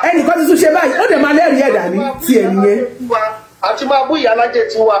ẹnìkan tuntun ṣe báyìí ó dẹ̀ máa lẹ́rìí ẹ̀dá ní tiẹ̀ nìyẹn. àti máa bú ìyálájé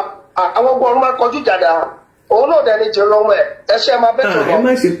tiwa àwọn ọgbọ́n ọ̀run máa kọjú jàdá òun náà dẹni jẹrọ ọmọ ẹ ṣe máa bẹ́ẹ̀ tó lọ. ẹ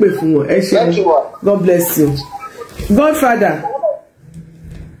má ṣe pé fún wọn ẹ ṣe God bless you Godfather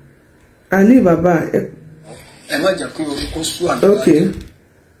Ali baba. ẹ má jẹ́ kí orí kó sú àná. Okay.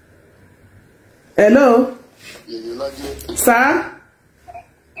 Hello. Sir.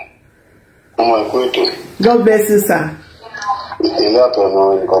 ọmọ ẹ̀kọ́ ètò. God bless you sir. ìdílé àtọ̀nà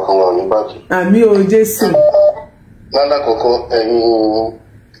ìkọ̀kan wà ní bàjẹ́. Àmì o Jésù. lálàkọ́kọ́ ẹ̀yin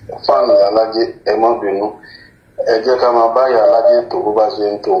fáànù Alájẹ ẹ má bínú ẹ jẹ́ ká máa bá Alájẹ tó bó bá ṣe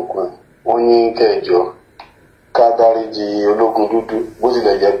ń tó nǹkan wọ́n ní kẹjọ ká dáríjì Ológundúdú bó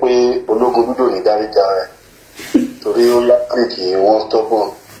tilẹ̀ jẹ́ pé Ológundúdú ò ní dáríjà rẹ̀ torí ó lákìkì wọ́n stọ́bọ̀n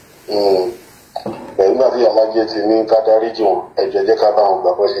nígbà tí Alájẹ ti ní ká dáríjì wọn ẹ jẹ́ ká bá wọn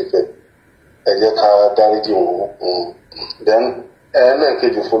gbà bó ṣe fẹ́ ẹ jẹ́ ká dáríjì wọn. then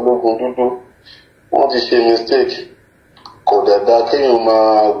ẹlẹ́ẹ̀kejì fún Ológundúdú wọ́n ti ṣe mistake kò dẹ̀dá kéèyàn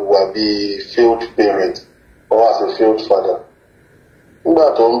máa wà bí failed parent or as a failed father nígbà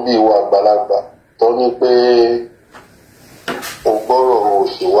tó ń bí ìwà àgbàlagbà tó ní pé o gbọ́rọ̀ o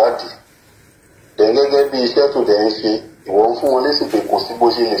ṣèwádìí dẹ̀ gẹ́gẹ́ bí iṣẹ́ tó dẹ̀ ń ṣe ìwọ ń fún wọn lésì pé kò sí bó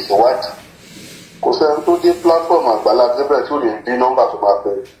ṣe lè ṣèwádìí kò sẹ́ni tó dé platform Àgbàlá Gabriel tó lè bí nọ́mbà tó máa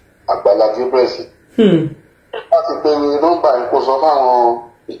pè Àgbàlá Gabriel sí. láti pe nọ́mbà yẹn kó sọ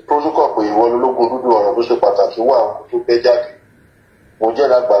fáwọn protocol pé ìwọ Ológundúdú ọ̀rọ̀ tó ṣe pàtàkì wà tó gbé jáde mo jẹ́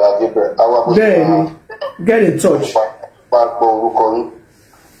Àgbàlá Gabriel àwa bó ṣe máa get in touch. bá gbọ́ orúkọ yín.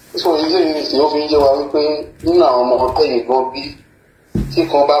 so ilé yìí sì ó fi ń yé wa wípé nínú àwọn ọmọ tẹ́yìn gan bí tí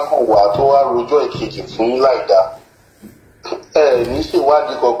kan bá kàn wá tó wá rojọ́ ìkejì fún yín láì dáa ẹ ní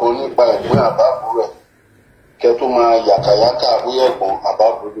ṣèwádìí kankan nípa ẹ̀gbọ́n àbábúrò ẹ̀ kẹ́ tó máa yàkàyàkà bóyá ẹ̀gbọ́n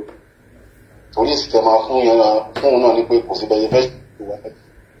àbábúrò torí ìsìkẹ́ máa fún un náà ní pé kò sí bẹ́ẹ̀ fẹ́ ṣèwádìí.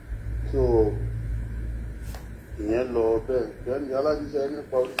 so ìyẹn lọ bẹ́ẹ̀ bẹ́ẹ̀ni alájíṣẹ́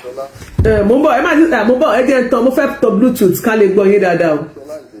nípa Olúṣọlá. mo ń bọ̀ ẹ má ti mo ń bọ̀ ẹ jẹ́ ń tán mo fẹ́ tọ Bluetooth ká lè gbọ́ yín dáadáa o.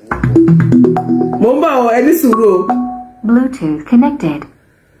 mo ń bọ̀ ẹ ní sùúrù o. Bluetooth connected.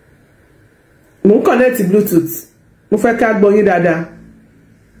 mo ń connect Bluetooth mo fẹ́ ká gbọ́ yín dáadáa.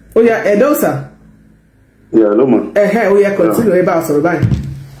 ó yá ẹ̀dọ́ sà. ìyá ló mọ̀. ó yẹ continue ẹ bá a sọ̀rọ̀ báyìí.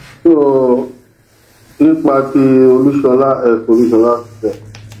 so nípa ti Olúṣọlá Olúṣọlá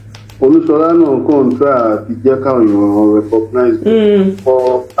Olúṣọlá náà kàn ń try àti jẹ́ káwọn èèyàn recognize kọ́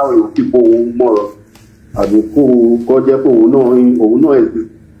káwọn èèyàn kíkó òun mọ̀rọ̀ àbí kó jẹ́ pé òun náà exist.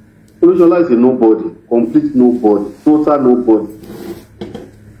 Olúṣọlá is a nobody, complete nobody, total nobody.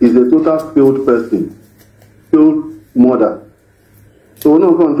 Is a total failed person, failed mother. So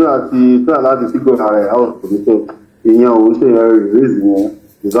náà kàn ń try láti figure ara ẹ̀ out for himself. Ìyẹn òun ṣe raise yẹn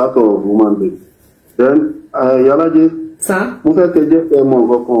is out of human being. Then Alájẹ mo fẹ́ kẹ́ jẹ́ ẹ mọ̀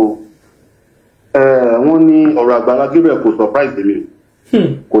nǹkan kan. Wọ́n ní ọ̀rọ̀ Àgbàlá Gabriel kò surprise mi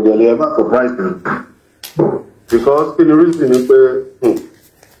kò dẹ̀ lè ever surprise me because kí ni reason ni pé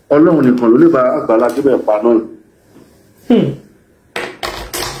Ọlọ́run nìkan ló lè bá Àgbàlá Gabriel pa náà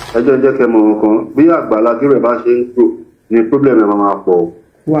ẹjọ́ jẹ́ kẹ́ mọ̀ nǹkan bí Àgbàlá Gabriel bá ṣe ń grow ni problem ẹ̀ máa pọ̀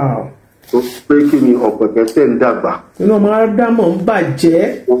tó pé kí ni ọ̀pẹ̀kẹ́ tẹ̀ ń dàgbà inú ọmọ adámọ̀ ń bàjẹ́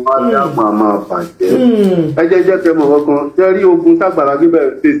ó máa bàjẹ́ ẹjọ́ jẹ́ kẹ́ mọ̀ nǹkan tẹ́rí ogun t'Àgbàlá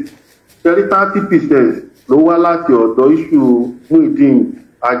Gabriel face ṣẹ́rí 30% ló wá láti ọ̀dọ̀ iṣu Muyideen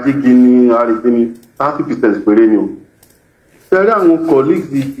Ajígini Arìgini 30% péré ni o. ṣẹ́rí àwọn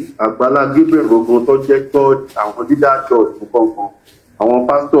colleagues Àgbàlá Gabriel gbogbo tó jẹ́ church àwọn leader church nǹkan àwọn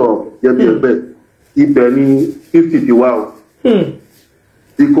pastor jẹ́bi ẹgbẹ́ ibẹ̀ ni 50 ti wá o.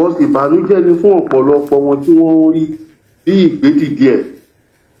 because ìbànújẹ́ ni fún ọ̀pọ̀lọpọ̀ wọn tí wọ́n rí bí ìgbédìdí ẹ̀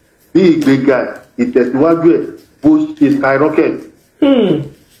bí ìgbéga ìtẹ̀síwájú ẹ̀ bó ṣe skyrocket.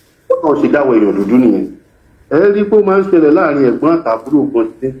 Wọ́n ṣe dáwọ̀ èèyàn dúdú nìyẹn. Ẹ rí pé ó máa ń ṣẹlẹ̀ láàrin ẹ̀gbọ́n àtàbúrò kan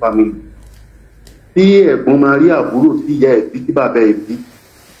sí family. Tí ẹ̀gbọ́n máa rí àbúrò tí ìyá ẹ̀ bí tí bàbá ẹ̀ bí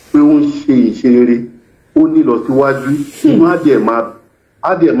pé ó ń ṣe ìṣeré ó ní lọ síwájú inú á dẹ̀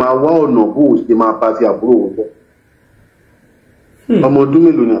máa wá ọ̀nà bó o ṣe máa bá ti àbúrò wọn bọ̀. Ọmọ ọdún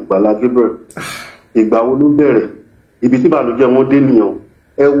mélòó ni Àgbàlá Gabriel? Ìgbà wo ló bẹ̀rẹ̀? Ibi tí ìbànújẹ́ wọn dé nìyẹn.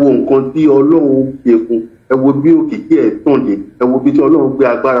 Ẹ wo nǹkan tí Ọlọ́run ṣe fún ẹ wo bí òkìkí ẹ̀ tàn dé, ẹ wo bí tí Ọlọ́run gbé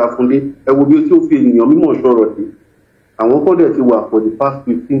agbára fún dé, ẹ wo bí tí ó fi ènìyàn mímọ̀ sọ̀rọ̀ dé. Àwọn kan dẹ̀ ti wà for the past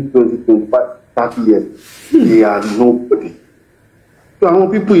 15, 20, 25, 30 years. They are nobody. So àwọn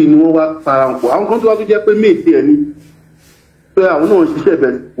pípù yìí ni wọ́n wá para wọn pọ̀. Àwọn kan tó wá tó jẹ́ pé méètì ẹ̀ ní pé àwọn náà ń ṣiṣẹ́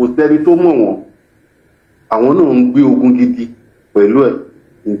bẹ̀ kò sẹ́ni tó mọ̀ wọ́n. Àwọn náà ń gbé ogun gidi pẹ̀lú ẹ̀.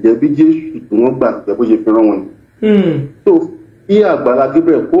 Ǹjẹ́ bí Jésù tí wọ́n gbà jẹ́ bó ṣe fi rán wọn ni. So kí Àgbàlá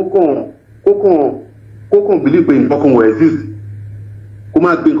Gabriel kó kàn bílí pé nǹkan kan wọ̀ exist. Kó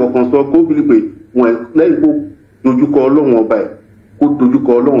má gbé nǹkan kan sọ kó bílí pé wọ́n lẹ́yìn kó dojúkọ Ọlọ́run ọba ẹ̀ kó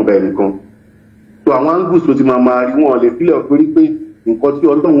dojúkọ Ọlọ́run ọba ẹ̀ nìkan. So àwọn angus tó ti máa rí wọn lè fílẹ̀ torí pé nǹkan tí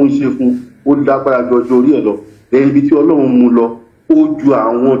Ọlọ́run ń ṣe fún ó lágbára ju ọjọ́ orí ẹ̀ lọ lẹ́yìn ibi tí Ọlọ́run mú lọ ó ju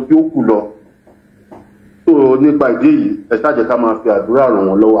àwọn tí ó kù lọ. So nípa ìdí èyí ẹ ṣáàjẹ́ ká máa fi àdúrà ràn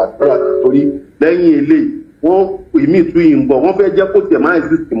wọ́n lọ́wọ́ àdúrà torí lẹ́yìn eléyìí wọ́n ìmí ìtú yìí ń bọ̀ wọ́n fẹ́ jẹ́ kó tiẹ̀ máa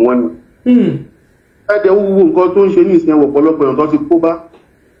exist mọ́ ni. ẹ̀jẹ̀ wúwo nǹkan tó ń ṣe ní ìsìn ẹ̀wọ̀ ọ̀pọ̀lọpọ̀ èèyàn tó ti kó bá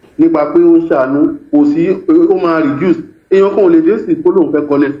nípa pé ó ń ṣàánú kò sí ó máa reduce èèyàn kan ò lè dé sí kó lóun fẹ́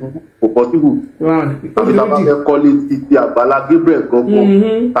kọ́lé fún kò possible. àbí tá a bá fẹ́ kọ́lé ti Àgbàlá Gabriel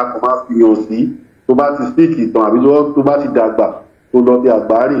gangan ta kò máa fi hàn sí tó bá ti speak ìtàn àbí tó bá ti dàgbà tó lọ bí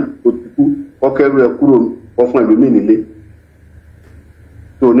àgbáre tó ti kú ọkẹ́rù ẹ̀ kúrò wọ́n fún ẹlòmíì nílé.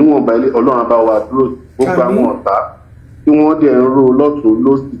 tó níwọ̀nba ilé Ọlọ́run bá wa dúró gbogbo àwọn ọ̀tá tí wọ́n dẹ̀ ń ro lọ́tún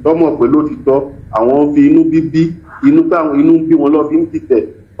lósì tọ́mọ̀ pé lótìtọ́ àwọn fi inú bíbí inú bí wọn lọ́ fi ń tìtẹ̀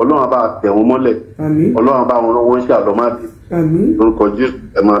Ọlọ́run bá tẹ̀ wọ́n mọ́lẹ̀ Ọlọ́run bá wọn wọ́n ṣe àlọ́mádé lórúkọ Jésù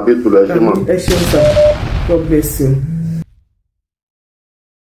ẹ̀ máa bẹ́ẹ̀ tó lọ ẹ ṣé mọ̀. ẹ ṣeun sir, God bless you.